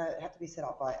us. It had to be set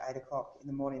up by 8 o'clock in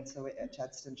the morning, so we're at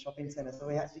Chadstone Shopping Centre, so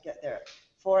we had to get there at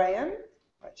 4 a.m.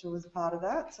 Rachel was part of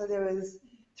that, so there was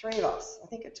 3 of us. I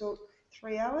think it took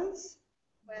 3 hours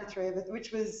for 3 of us,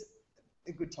 which was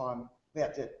a good time. We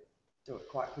had to do it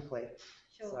quite quickly,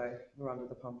 so we're under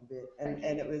the pump a bit.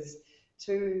 And it was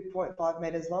 2.5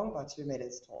 metres long by 2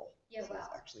 metres tall. Yeah, so wow.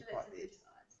 It's actually so quite that's a big. good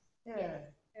size. Yeah.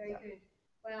 Very good.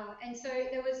 Wow. And so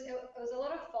there was a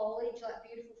lot of foliage, like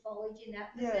beautiful foliage in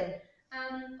that.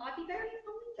 Ivyberry,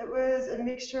 It was a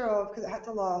mixture of, because it had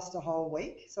to last a whole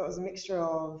week, so it was a mixture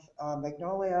of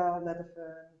magnolia,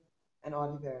 leatherfern, and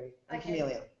ivyberry, and Okay.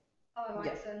 camellia. Oh, right,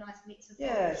 Yeah. so a nice mix of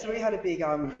Yeah, foliage, so we had a big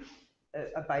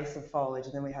a base of foliage,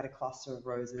 and then we had a cluster of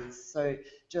roses. So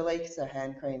Jalique's a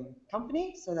hand cream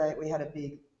company, so we had a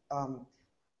big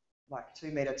like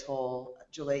 2 metre tall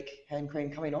Jalique hand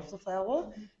cream coming off the flower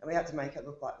wall, and we had to make it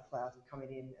look like the flowers were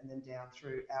coming in and then down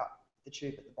through out the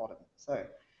tube at the bottom. So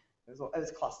it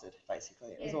was clustered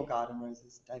basically. It was all garden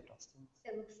roses, David Austin's.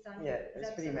 It looks stunning. Yeah, it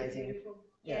was pretty amazing. Beautiful.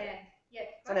 Yeah. Yeah.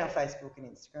 It's on our Facebook and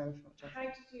Instagram. How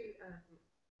did you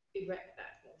erect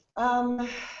that?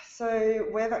 So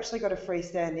we've actually got a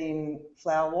freestanding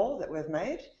flower wall that we've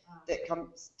made that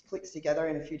clicks together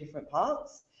in a few different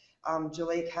parts.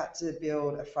 Jalique had to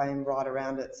build a frame right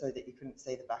around it so that you couldn't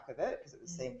see the back of it because it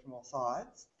was seen from all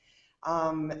sides.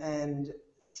 And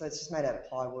so it's just made out of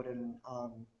plywood and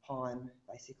pine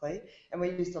basically. And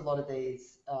we used a lot of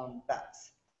these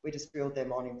bats. We just build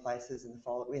them on in places in the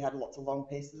foliage. We had lots of long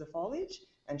pieces of foliage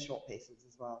and short pieces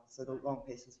as well. So the long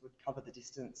pieces would cover the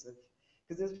distance of,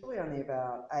 because there's probably only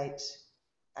about eight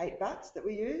bats that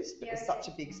we used, but it was such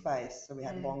a big space. So we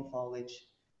had long foliage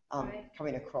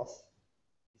coming across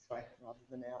this way rather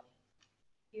than out.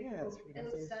 Beautiful. Yeah, that's really it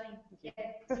nice. looks stunning. Yeah,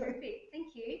 terrific.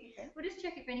 Thank you. Okay. We'll just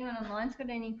check if anyone online's got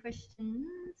any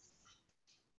questions.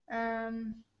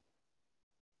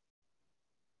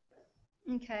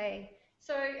 Okay.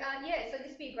 So so this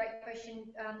would be a great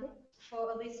question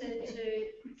for Alyssa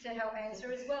to help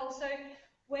answer as well. So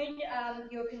when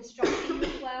you're constructing the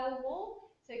flower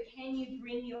wall, so can you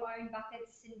bring your own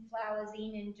buckets and flowers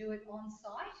in and do it on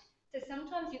site? So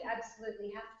sometimes you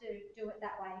absolutely have to do it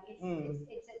that way.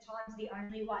 It's at times the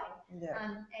only way.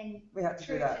 Yeah. And We had to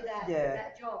true do that. to that, Yeah.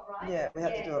 that job, right? Yeah, we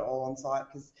had to do it all on site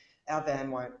because our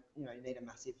van won't, you need a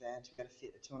massive van to be able to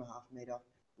fit a 2.5 metre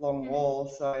long wall.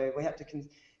 So we had to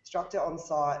construct it on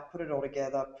site, put it all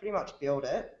together, pretty much build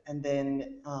it, and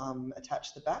then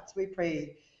attach the bats. We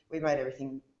made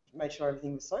sure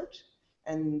everything was soaked,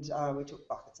 and we took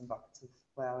buckets and buckets of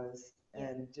flowers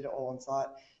and did it all on site.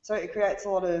 So it creates a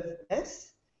lot of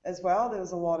mess as well. There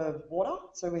was a lot of water,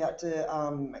 so we had to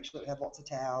make sure that we had lots of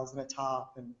towels and a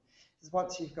tarp. And because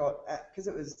once you've got, because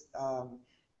it was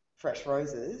fresh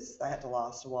roses, they had to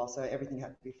last a while, so everything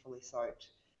had to be fully soaked.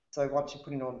 So once you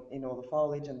put in all the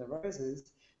foliage and the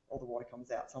roses, all the water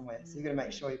comes out somewhere. So you've got to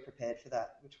make sure you're prepared for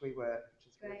that, which we were.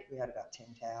 We had about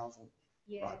 10 towels and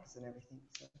rugs and everything.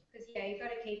 Because you've got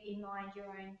to keep in mind your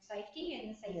own safety and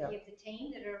the safety of the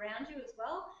team that are around you as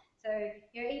well. So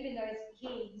even though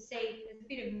here you can see there's a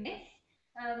bit of mess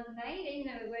made, even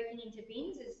though we're working into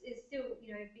bins, there's still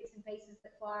bits and pieces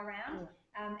that fly around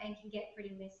and can get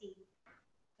pretty messy.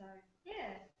 So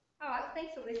all right,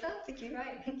 thanks Alyssa. Thank you.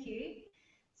 Great, thank you.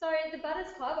 So the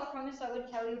Butters Club, I promised I would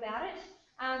tell you about it.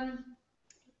 I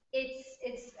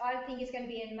think it's going to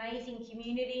be an amazing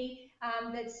community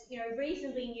that's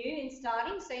reasonably new and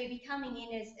starting. So you'll be coming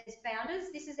in as founders.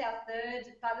 This is our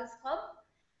 3rd Butters Club.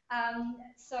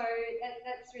 So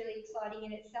that's really exciting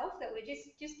in itself that we're just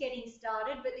getting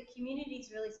started, but the community is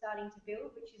really starting to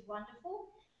build, which is wonderful.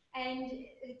 And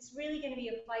it's really going to be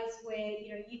a place where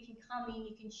you can come in,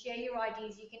 you can share your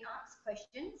ideas, you can ask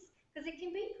questions. Because it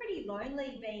can be pretty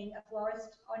lonely being a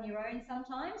florist on your own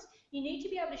sometimes. You need to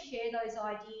be able to share those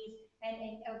ideas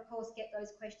and of course get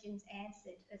those questions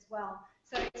answered as well.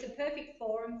 So it's a perfect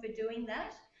forum for doing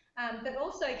that, but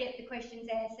also get the questions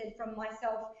answered from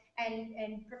myself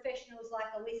and professionals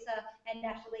like Alyssa and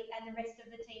Natalie and the rest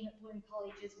of the team at Bloom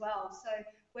College as well. So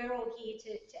we're all here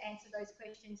to answer those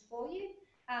questions for you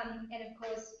and of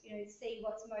course see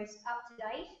what's most up to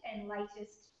date and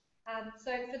latest.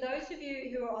 So for those of you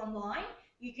who are online,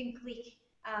 you can click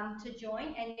to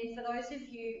join, and then for those of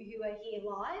you who are here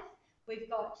live, we've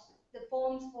got the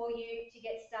forms for you to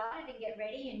get started and get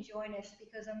ready and join us,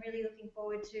 because I'm really looking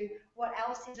forward to what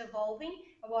else is evolving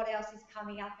and what else is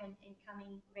coming up and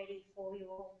coming ready for you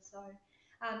all. So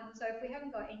if we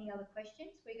haven't got any other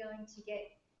questions, we're going to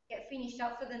get finished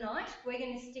up for the night. We're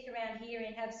going to stick around here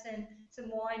and have some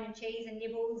wine and cheese and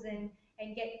nibbles and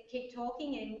keep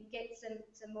talking and get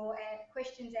some more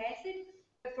questions answered.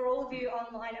 But for all of you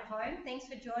online at home, thanks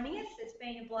for joining us. It's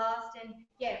been a blast, and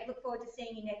look forward to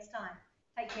seeing you next time.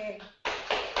 Take care.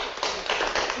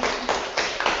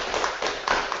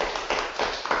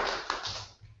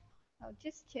 I'll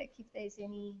just check if there's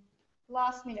any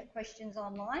last minute questions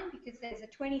online, because there's a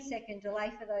 20-second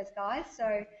delay for those guys.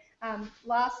 So I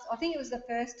think it was the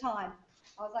first time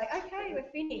I was like, okay, we're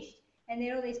finished. And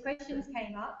then all these questions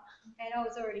came up, and I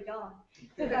was already gone.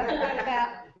 Because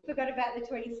I forgot about the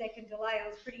 20-second delay. I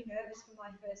was pretty nervous for my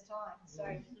first time. So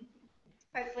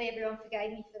hopefully everyone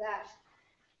forgave me for that.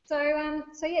 So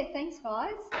yeah, thanks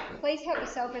guys. Please help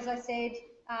yourself, as I said,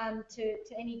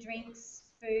 to any drinks,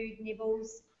 food,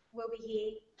 nibbles. We'll be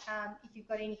here if you've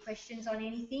got any questions on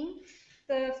anything.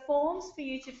 The forms for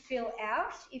you to fill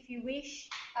out, if you wish,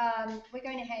 we're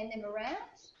going to hand them around,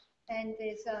 and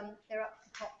they're up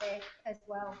the top there as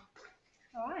well.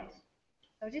 All right.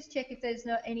 I'll just check if there's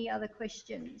not any other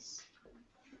questions.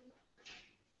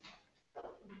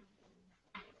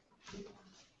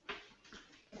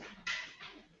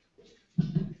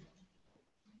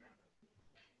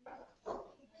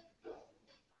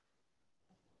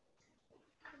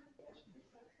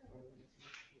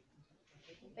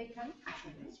 They come?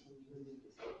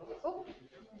 Oh.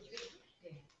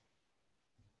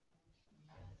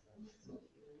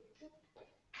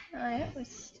 Oh, yeah, we're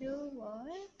still live.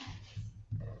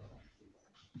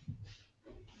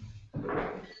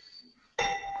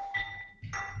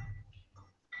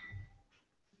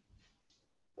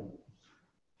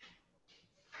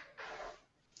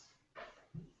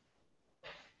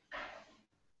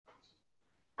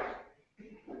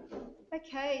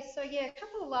 Okay, so yeah, a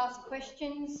couple of last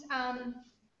questions.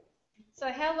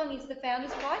 So how long is the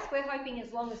founder's price? We're hoping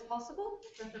as long as possible.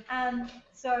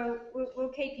 So we'll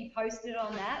keep you posted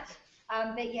on that.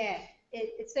 But yeah,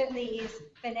 it certainly is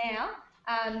for now,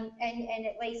 and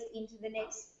at least into the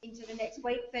next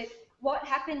week. But what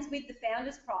happens with the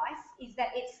founder's price is that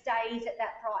it stays at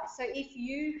that price. So if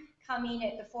you come in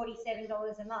at the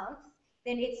 $47 a month,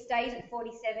 then it stays at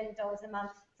 $47 a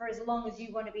month for as long as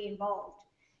you want to be involved.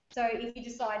 So if you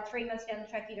decide 3 months down the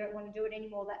track you don't want to do it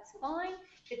anymore, that's fine.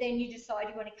 But then you decide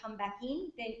you want to come back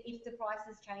in, then if the price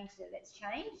has changed, then it's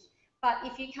changed. But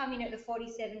if you come in at the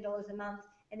 $47 a month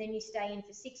and then you stay in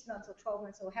for 6 months or 12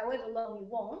 months or however long you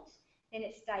want, then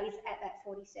it stays at that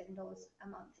 $47 a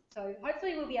month. So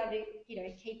hopefully we'll be able to,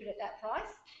 keep it at that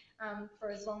price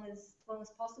for as long as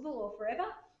possible or forever.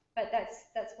 But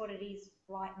that's what it is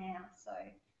right now. So.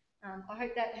 I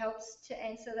hope that helps to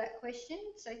answer that question.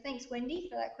 So thanks, Wendy,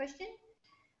 for that question.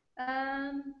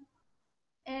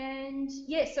 And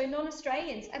yeah, so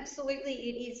non-Australians, absolutely,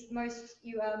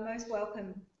 you are most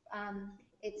welcome.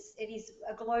 It is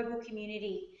a global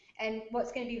community, and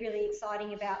what's going to be really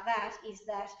exciting about that is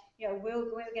that we're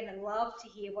going to love to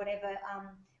hear whatever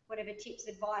tips,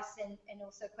 advice, and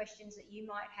also questions that you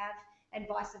might have, and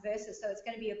vice versa. So it's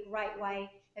going to be a great way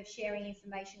of sharing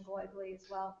information globally as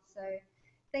well. So.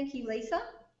 Thank you, Lisa.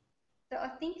 So I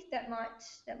think that might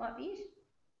be it.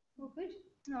 All good.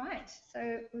 All right.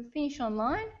 So we'll finish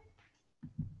online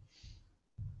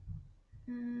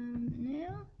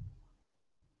now.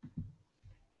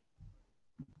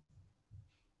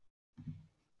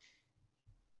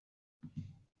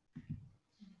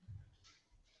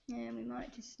 And we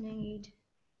might just need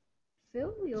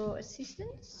Phil, your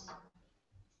assistance,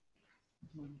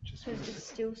 because it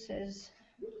still says.